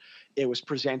before, it was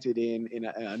presented in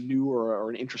a new or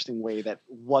an interesting way that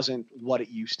wasn't what it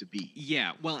used to be.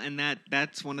 Yeah, well, and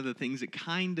that's one of the things that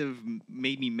kind of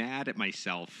made me mad at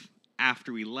myself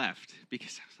after we left,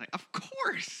 because I was like, of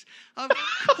course.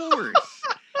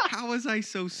 How was I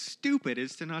so stupid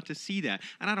as to not to see that?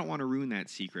 And I don't want to ruin that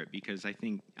secret, because I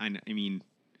mean,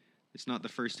 it's not the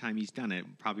first time he's done it.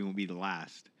 Probably won't be the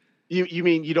last. You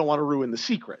mean you don't want to ruin the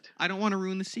secret? I don't want to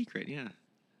ruin the secret. Yeah.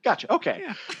 Gotcha. Okay.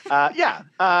 Yeah.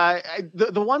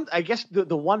 The one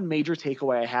major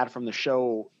takeaway I had from the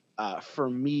show for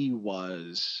me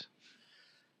was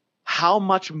how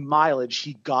much mileage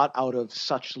he got out of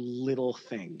such little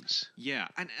things. Yeah,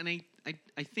 and I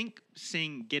think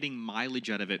saying getting mileage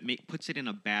out of it puts it in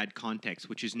a bad context,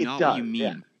 which is not what you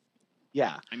mean.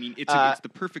 Yeah. I mean, it's the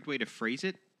perfect way to phrase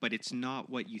it, but it's not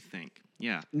what you think.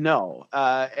 Yeah. No.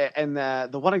 And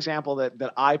the one example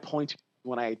that I point to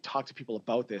when I talk to people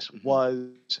about this was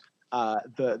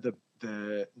the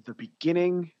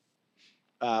beginning,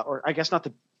 or I guess not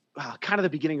the kind of the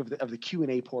beginning of the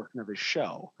Q&A portion of his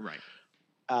show. Right.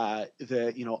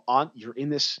 You're in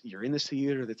this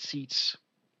theater that seats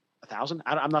 1,000.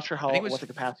 I'm not sure what the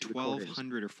capacity of the court is.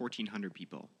 1,200 or 1,400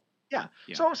 people. Yeah.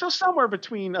 So somewhere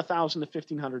between 1,000 to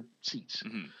 1,500 seats.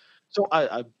 So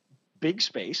a big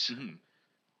space,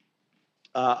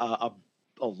 a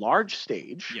large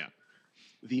stage. Yeah.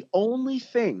 The only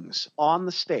things on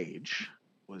the stage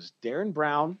was Derren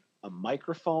Brown, a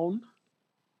microphone,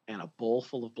 and a bowl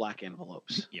full of black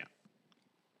envelopes. Yeah.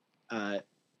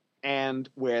 And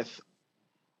with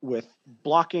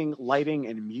blocking, lighting,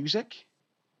 and music,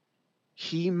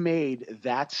 he made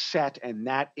that set and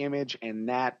that image and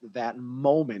that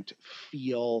moment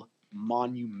feel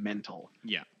monumental.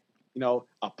 Yeah.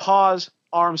 A pause,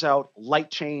 arms out,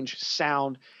 light change,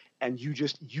 sound, and you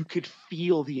could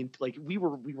feel we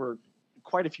were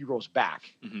quite a few rows back.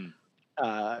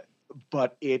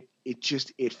 But it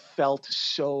felt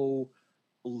so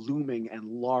looming and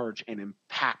large and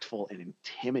impactful and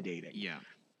intimidating. Yeah.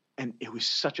 And it was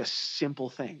such a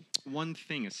simple thing. One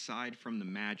thing aside from the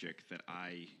magic that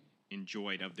I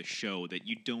enjoyed of the show that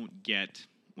you don't get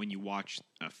when you watch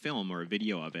a film or a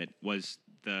video of it was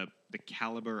the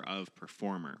caliber of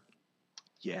performer.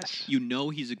 Yes.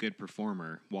 He's a good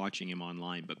performer watching him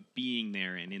online, but being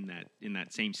there and in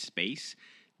that same space,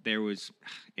 you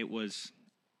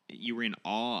were in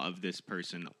awe of this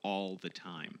person all the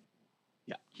time.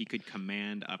 Yeah. He could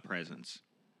command a presence.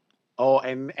 Oh,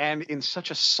 and in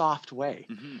such a soft way.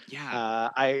 Yeah.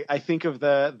 I think of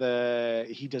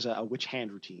he does a witch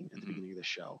hand routine at the beginning of the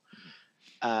show.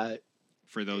 For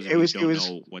those of you who don't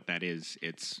know what that is,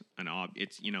 it's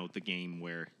the game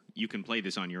where you can play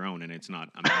this on your own, and it's not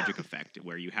a magic effect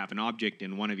where you have an object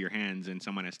in one of your hands and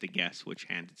someone has to guess which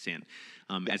hand it's in.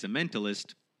 As a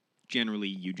mentalist, generally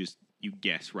you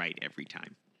guess right every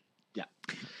time. Yeah.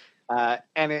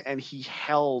 And he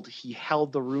held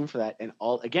the room for that, and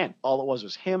all it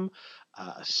was him,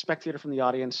 a spectator from the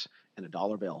audience, and a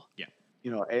dollar bill. Yeah.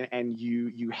 And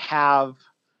you have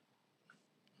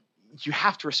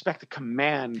to respect the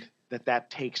command that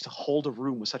takes to hold a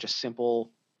room with such a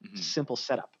simple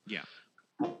setup. Yeah.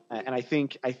 And I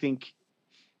think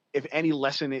if any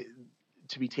lesson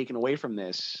to be taken away from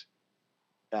this,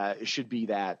 it should be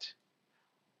that.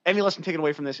 any lesson taken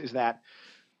away from this is that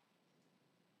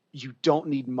you don't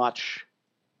need much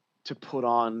to put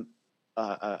on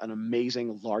an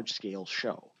amazing large-scale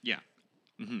show. Yeah.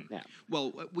 Mm-hmm. Yeah.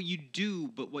 Well, what you do,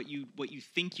 but what you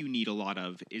think you need a lot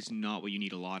of is not what you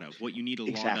need a lot of. What you need a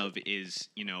lot of is,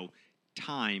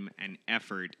 time and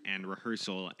effort and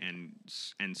rehearsal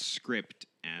and script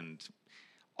and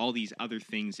all these other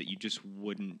things that you just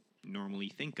wouldn't normally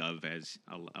think of as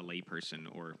a layperson.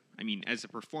 Or, I mean, as a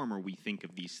performer, we think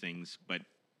of these things, but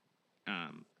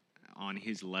on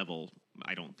his level,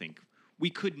 I don't think we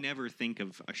could never think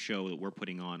of a show that we're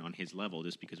putting on his level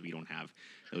just because we don't have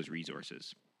those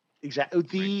resources.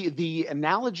 Exactly. The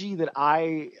analogy that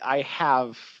I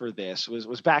have for this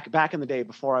was back in the day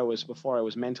before I was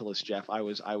mentalist Jeff. I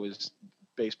was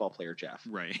baseball player Jeff.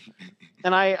 Right.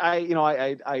 And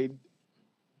I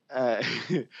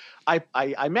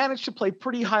managed to play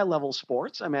pretty high level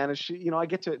sports. I managed to, I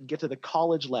get to the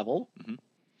college level, mm-hmm.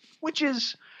 which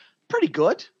is pretty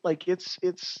good. Like it's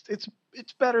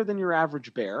better than your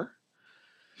average bear.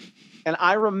 And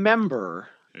I remember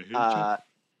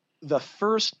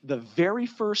the very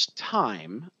first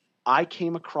time I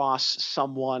came across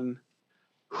someone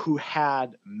who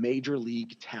had major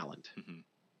league talent.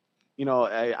 Mm-hmm.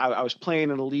 I was playing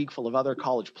in a league full of other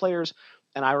college players,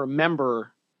 and I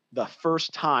remember the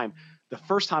first time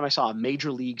I saw a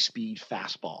major league speed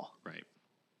fastball, right,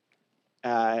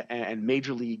 and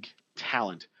major league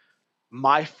talent.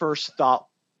 My first thought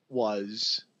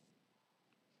was,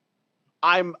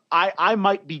 I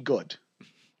might be good.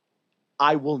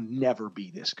 I will never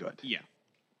be this good. Yeah.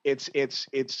 It's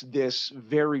this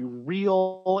very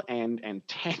real and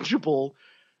tangible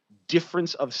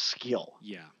difference of skill.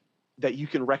 Yeah. That you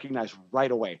can recognize right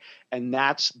away. And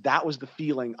that was the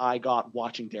feeling I got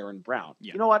watching Derren Brown.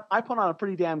 Yeah. You know what? I put on a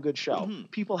pretty damn good show. Mm-hmm.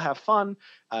 People have fun.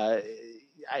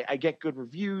 I get good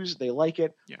reviews. They like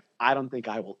it. Yeah. I don't think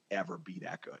I will ever be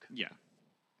that good. Yeah.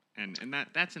 And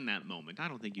that's in that moment. I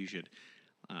don't think you should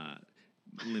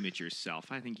limit yourself.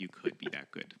 I think you could be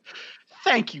that good.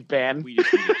 Thank you, Ben. We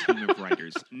just need a team of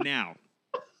writers. Now,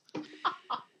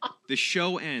 the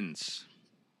show ends.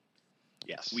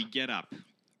 Yes. We get up.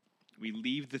 We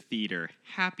leave the theater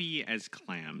happy as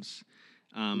clams.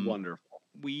 Wonderful.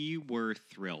 We were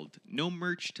thrilled. No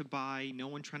merch to buy. No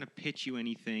one trying to pitch you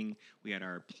anything. We had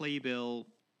our playbill.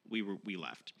 We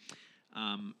left.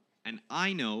 And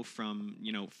I know from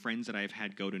friends that I've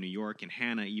had go to New York, and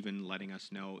Hannah even letting us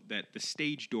know that the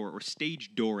stage door or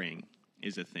stage dooring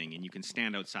is a thing, and you can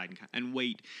stand outside and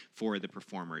wait for the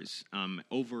performers.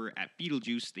 Over at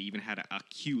Beetlejuice, they even had a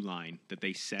queue line that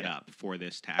they set up for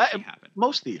this to actually happen.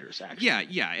 Most theaters, actually.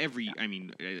 Yeah. I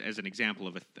mean, as an example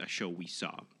of a show we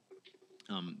saw,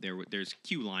 there's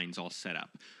queue lines all set up.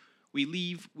 We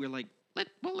leave. We're like,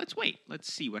 let's wait.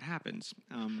 Let's see what happens.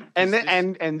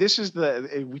 And this is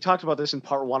we talked about this in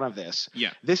part one of this.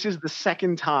 Yeah. This is the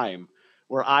second time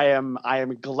where I am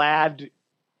glad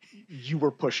you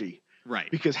were pushy.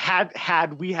 Right. Because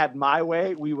had we had my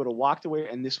way, we would have walked away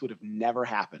and this would have never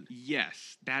happened.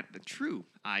 Yes, true.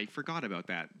 I forgot about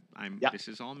that. This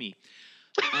is all me.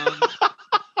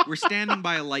 We're standing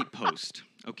by a light post,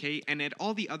 okay? And at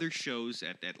all the other shows,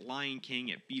 at Lion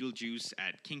King, at Beetlejuice,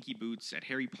 at Kinky Boots, at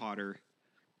Harry Potter,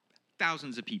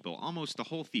 thousands of people, almost the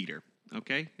whole theater,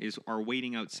 okay, are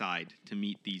waiting outside to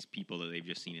meet these people that they've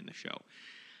just seen in the show.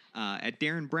 At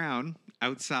Derren Brown,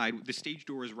 outside, the stage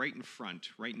door is right in front,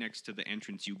 right next to the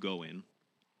entrance you go in.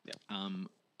 Yep.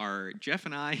 Are Jeff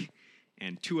and I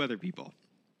and two other people.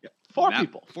 Yep.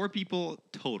 Four people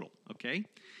total, okay?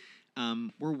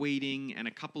 We're waiting, and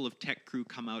a couple of tech crew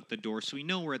come out the door, so we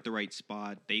know we're at the right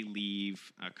spot. They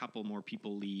leave. A couple more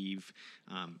people leave.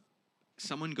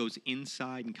 Someone goes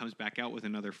inside and comes back out with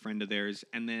another friend of theirs,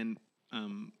 and then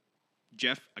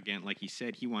Jeff, again, like he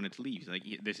said, he wanted to leave. He's like,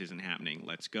 this isn't happening.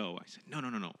 Let's go. I said,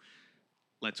 no.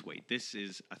 Let's wait. This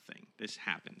is a thing. This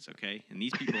happens, okay? And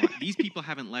these people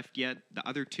haven't left yet. The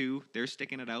other two, they're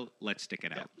sticking it out. Let's stick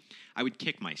it out. I would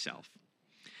kick myself.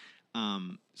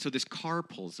 So this car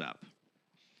pulls up,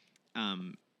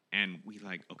 and we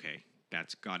like, okay,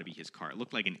 that's got to be his car. It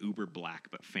looked like an Uber Black,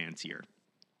 but fancier.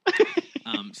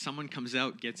 Someone comes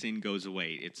out, gets in, goes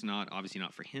away. It's obviously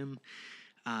not for him.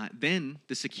 Then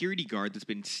the security guard that's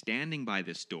been standing by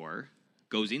this door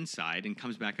goes inside and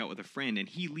comes back out with a friend, and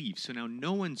he leaves. So now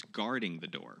no one's guarding the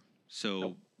door.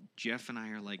 So Jeff and I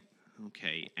are like,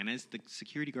 okay. And as the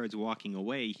security guard's walking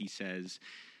away, he says,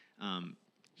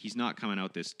 he's not coming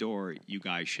out this door. You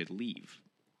guys should leave.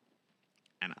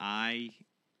 And I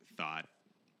thought,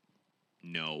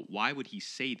 no, why would he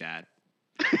say that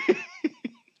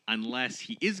unless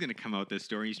he is going to come out this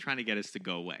door and he's trying to get us to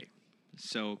go away?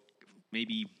 So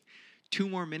maybe 2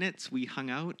 more minutes, we hung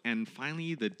out, and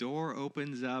finally the door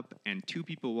opens up, and 2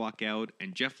 people walk out,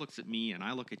 and Jeff looks at me, and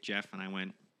I look at Jeff, and I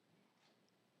went,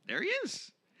 there he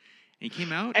is. And he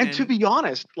came out, and to be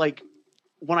honest, like,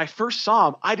 when I first saw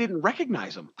him, I didn't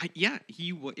recognize him.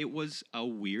 It was a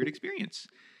weird experience.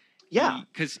 Yeah.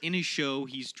 Because in his show,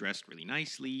 he's dressed really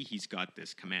nicely. He's got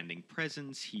this commanding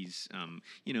presence. He's,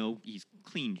 he's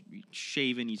clean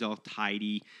shaven. He's all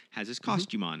tidy, has his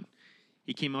costume on.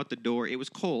 He came out the door. It was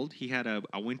cold. He had a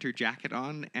winter jacket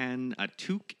on and a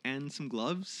toque and some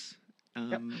gloves,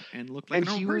 and looked like a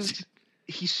normal person.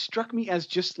 He struck me as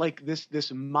just like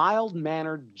this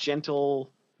mild-mannered,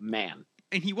 gentle man.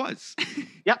 And he was.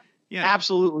 Yep. Yeah.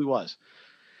 Absolutely was.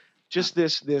 Just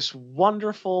this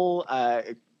wonderful,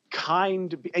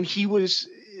 kind, and he was,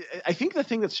 I think the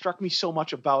thing that struck me so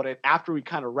much about it after we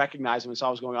kind of recognized him and saw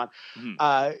what was going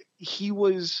on, he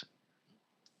was,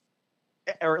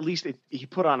 or at least he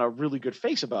put on a really good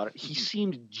face about it. He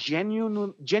seemed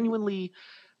genuinely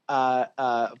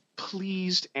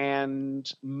pleased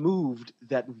and moved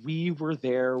that we were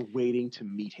there waiting to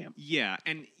meet him. Yeah,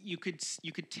 and you could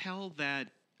tell that,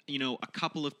 a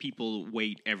couple of people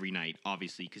wait every night,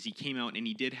 obviously, because he came out and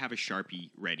he did have a Sharpie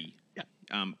ready. Yeah.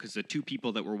 Because the 2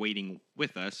 people that were waiting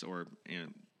with us, or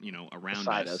around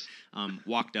beside us,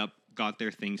 walked up, got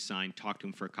their things signed, talked to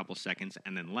him for a couple seconds,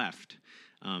 and then left.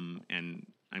 And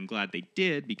I'm glad they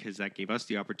did, because that gave us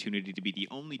the opportunity to be the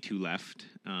only 2 left,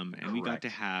 and Correct. we got to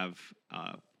have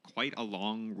quite a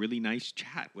long, really nice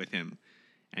chat with him,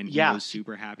 and he was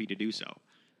super happy to do so.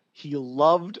 He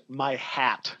loved my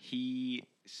hat. He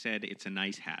said it's a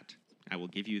nice hat. I will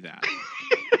give you that.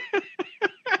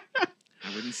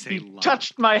 I wouldn't say love.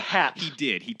 Touched my hat. He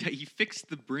did. He fixed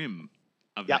the brim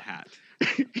of the hat.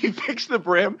 He fixed the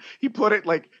brim. He put it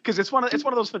because it's one of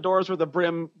those fedoras where the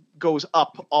brim goes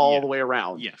up all the way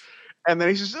around. Yes. And then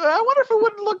he says, I wonder if it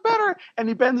wouldn't look better. And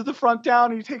he bends the front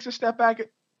down and he takes a step back.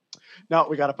 No,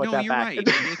 we got to put that back. No, you're right.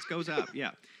 It goes up.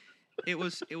 Yeah. It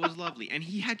was lovely. And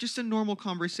he had just a normal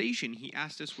conversation. He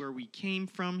asked us where we came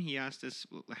from. He asked us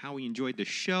how we enjoyed the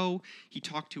show. He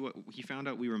found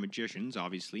out we were magicians,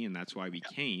 obviously, and that's why we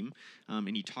came.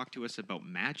 And he talked to us about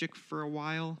magic for a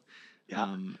while.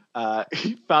 Yeah.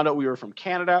 He found out we were from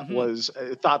Canada,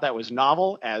 thought that was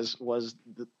novel, as was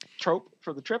the trope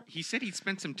for the trip. He said he'd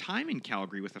spent some time in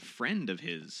Calgary with a friend of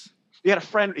his. He had a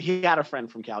friend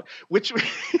from Calgary, which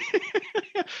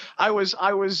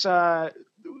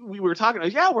we were talking.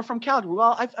 We're from Calgary.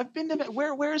 Well, I've been to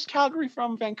where is Calgary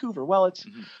from Vancouver? Well, it's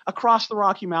across the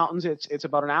Rocky Mountains. It's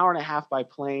about an hour and a half by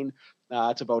plane.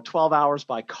 It's about 12 hours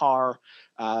by car.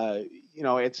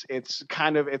 It's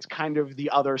kind of the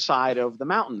other side of the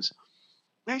mountains.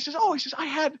 And he says, I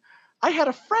had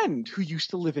a friend who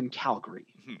used to live in Calgary.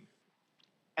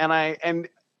 And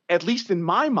at least in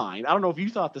my mind, I don't know if you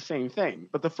thought the same thing,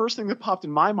 but the first thing that popped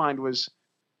in my mind was,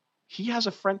 he has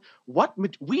a friend.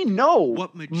 We know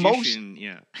what magician?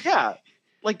 Yeah.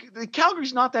 Like,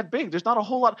 Calgary's not that big. There's not a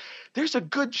whole lot. There's a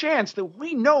good chance that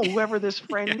we know whoever this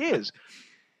friend is.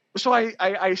 So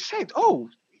I said,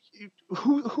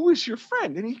 who is your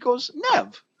friend? And he goes,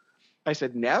 Nev. I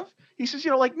said, Nev? He says,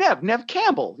 like Nev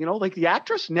Campbell, like the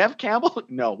actress, Nev Campbell.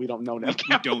 No, we don't know Nev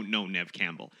Campbell. We don't know Nev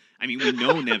Campbell. I mean, we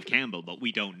know Nev Campbell, but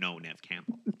we don't know Nev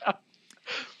Campbell.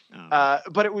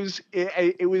 But it was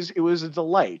a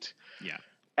delight. Yeah.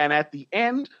 And at the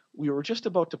end, we were just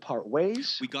about to part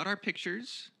ways. We got our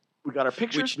pictures. Which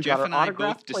we Jeff got and our I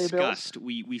both discussed.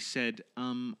 We said,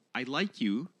 I like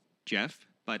you, Jeff,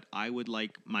 but I would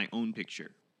like my own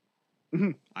picture.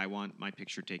 Mm-hmm. I want my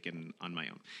picture taken on my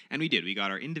own. And we did. We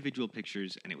got our individual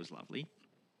pictures, and it was lovely.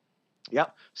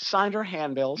 Yep. Signed our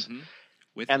handbills. Mm-hmm.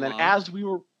 With and love. Then as we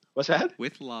were... What's that?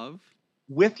 With love.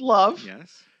 With love.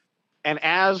 Yes. And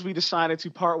as we decided to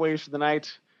part ways for the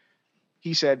night,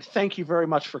 he said, thank you very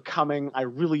much for coming. I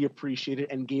really appreciate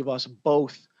it, and gave us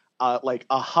both like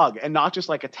a hug. And not just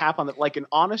like a tap on the... Like an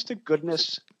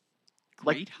honest-to-goodness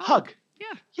Great hug.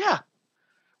 Yeah. Yeah.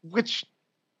 Which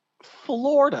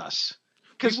floored us.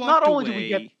 Because not only do we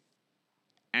get...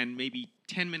 And maybe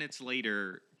 10 minutes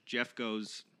later, Jeff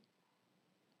goes,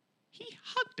 he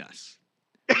hugged us.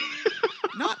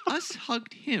 Not us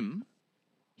hugged him.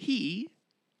 He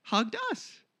hugged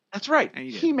us. That's right. And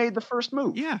he made the first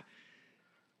move. Yeah.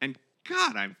 And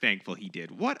God, I'm thankful he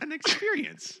did. What an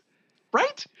experience.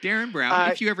 Right? Derren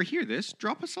Brown, if you ever hear this,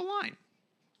 drop us a line.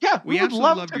 Yeah, we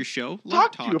absolutely loved your show.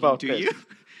 Love talking to you.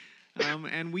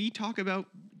 And we talk about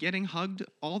getting hugged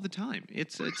all the time.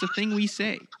 It's a thing we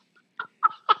say.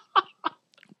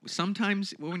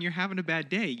 Sometimes when you're having a bad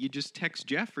day, you just text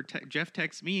Jeff, or Jeff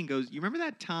texts me and goes, you remember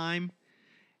that time, ...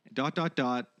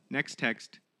 next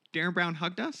text, Derren Brown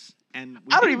hugged us, and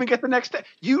I don't even get the next step.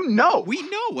 You know. We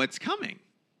know what's coming.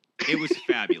 It was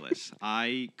fabulous.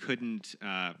 I couldn't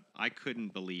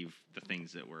believe the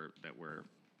things that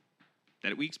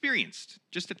we experienced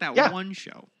just at that one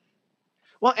show.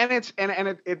 Well, and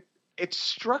it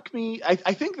struck me. I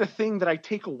think the thing that I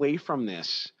take away from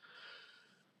this,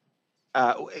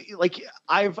 like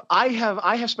I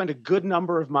have spent a good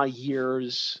number of my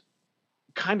years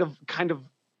kind of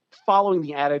following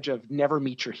the adage of never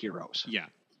meet your heroes. Yeah.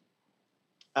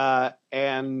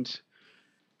 And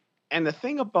the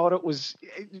thing about it was,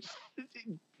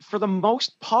 for the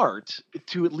most part,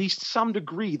 to at least some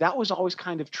degree, that was always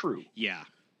kind of true. Yeah.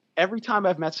 Every time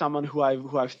I've met someone who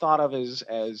I've thought of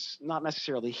as not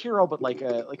necessarily a hero, but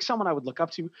like someone I would look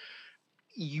up to,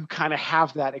 you kind of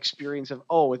have that experience of,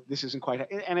 oh, this isn't quite,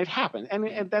 and it happened,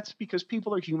 and that's because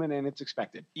people are human and it's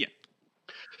expected. Yeah.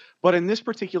 But in this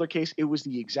particular case, it was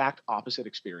the exact opposite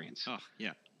experience. Oh,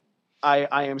 yeah.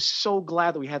 I am so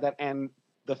glad that we had that, and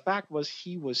the fact was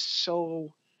he was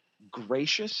so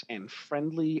gracious and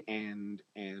friendly and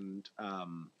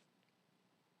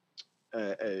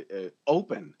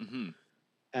open. Mm-hmm.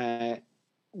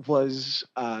 Was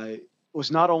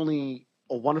not only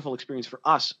a wonderful experience for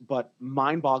us, but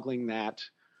mind-boggling that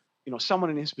someone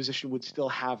in his position would still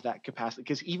have that capacity.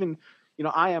 Because even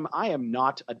I am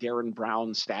not a Derren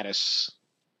Brown status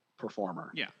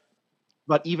performer. Yeah.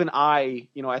 But even I,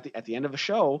 at the end of a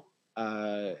show,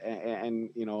 or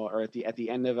at the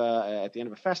end of a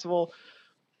festival,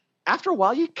 after a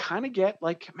while you kind of get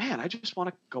like, man, I just want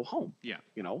to go home. Yeah.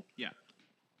 Yeah.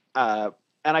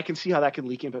 And I can see how that can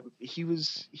leak in, but he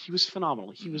was phenomenal.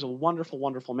 He was a wonderful,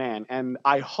 wonderful man, and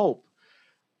I hope,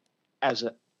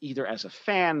 either as a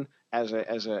fan, as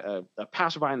a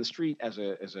passerby on the street, as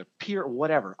a peer,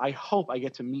 whatever, I hope I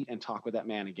get to meet and talk with that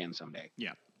man again someday.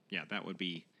 Yeah. Yeah, that would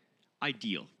be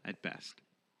ideal at best.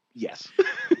 Yes.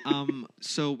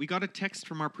 So we got a text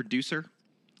from our producer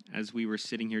as we were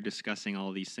sitting here discussing all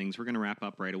of these things. We're going to wrap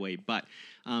up right away. But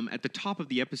at the top of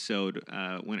the episode,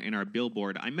 when in our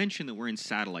billboard, I mentioned that we're in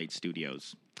satellite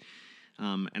studios.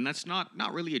 And that's not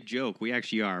really a joke. We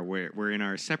actually are. We're in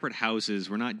our separate houses.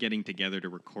 We're not getting together to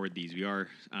record these. We are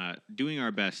doing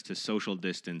our best to social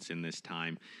distance in this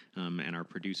time. And our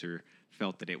producer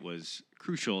felt that it was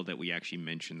crucial that we actually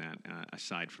mention that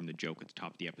aside from the joke at the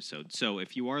top of the episode. So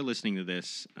if you are listening to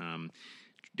this,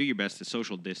 do your best to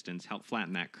social distance, help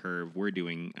flatten that curve. We're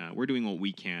doing what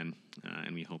we can,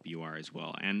 and we hope you are as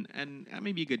well. And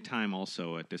maybe a good time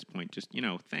also at this point, just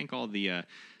thank all the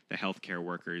healthcare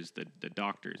workers, the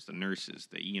doctors, the nurses,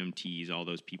 the EMTs, all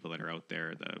those people that are out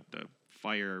there, the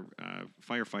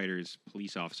firefighters,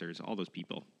 police officers, all those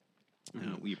people.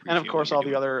 We appreciate, and of course all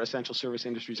the other essential service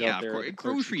industries out there. Yeah,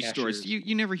 grocery stores.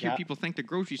 You never hear people thank the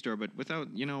grocery store, but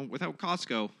without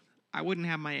Costco, I wouldn't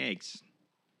have my eggs.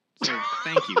 So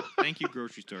thank you,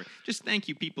 grocery store. Just thank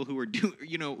you, people who are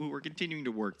who are continuing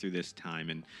to work through this time,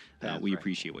 and we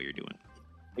appreciate what you're doing.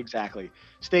 Exactly.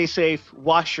 Stay safe.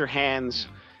 Wash your hands,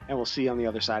 and we'll see you on the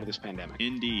other side of this pandemic.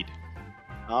 Indeed.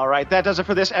 All right, that does it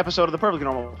for this episode of the Perfectly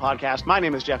Normal Podcast. My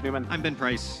name is Jeff Newman. I'm Ben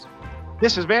Price.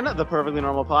 This has been the Perfectly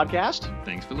Normal Podcast.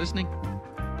 Thanks for listening.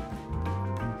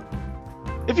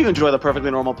 If you enjoy the Perfectly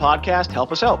Normal Podcast,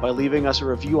 help us out by leaving us a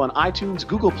review on iTunes,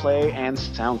 Google Play, and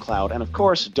SoundCloud. And of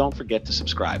course, don't forget to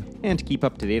subscribe. And to keep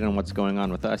up to date on what's going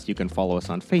on with us, you can follow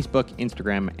us on Facebook,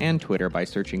 Instagram, and Twitter by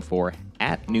searching for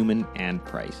 @Newman and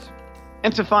Price.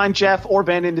 And to find Jeff or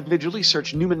Ben individually,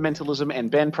 search Newman Mentalism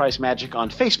and Ben Price Magic on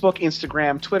Facebook,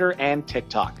 Instagram, Twitter, and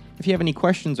TikTok. If you have any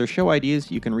questions or show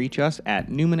ideas, you can reach us at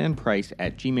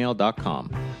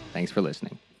newmanandprice@gmail.com. Thanks for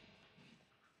listening.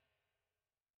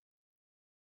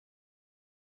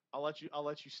 I'll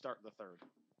let you start the third.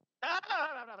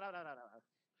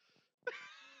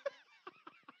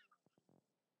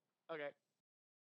 Okay.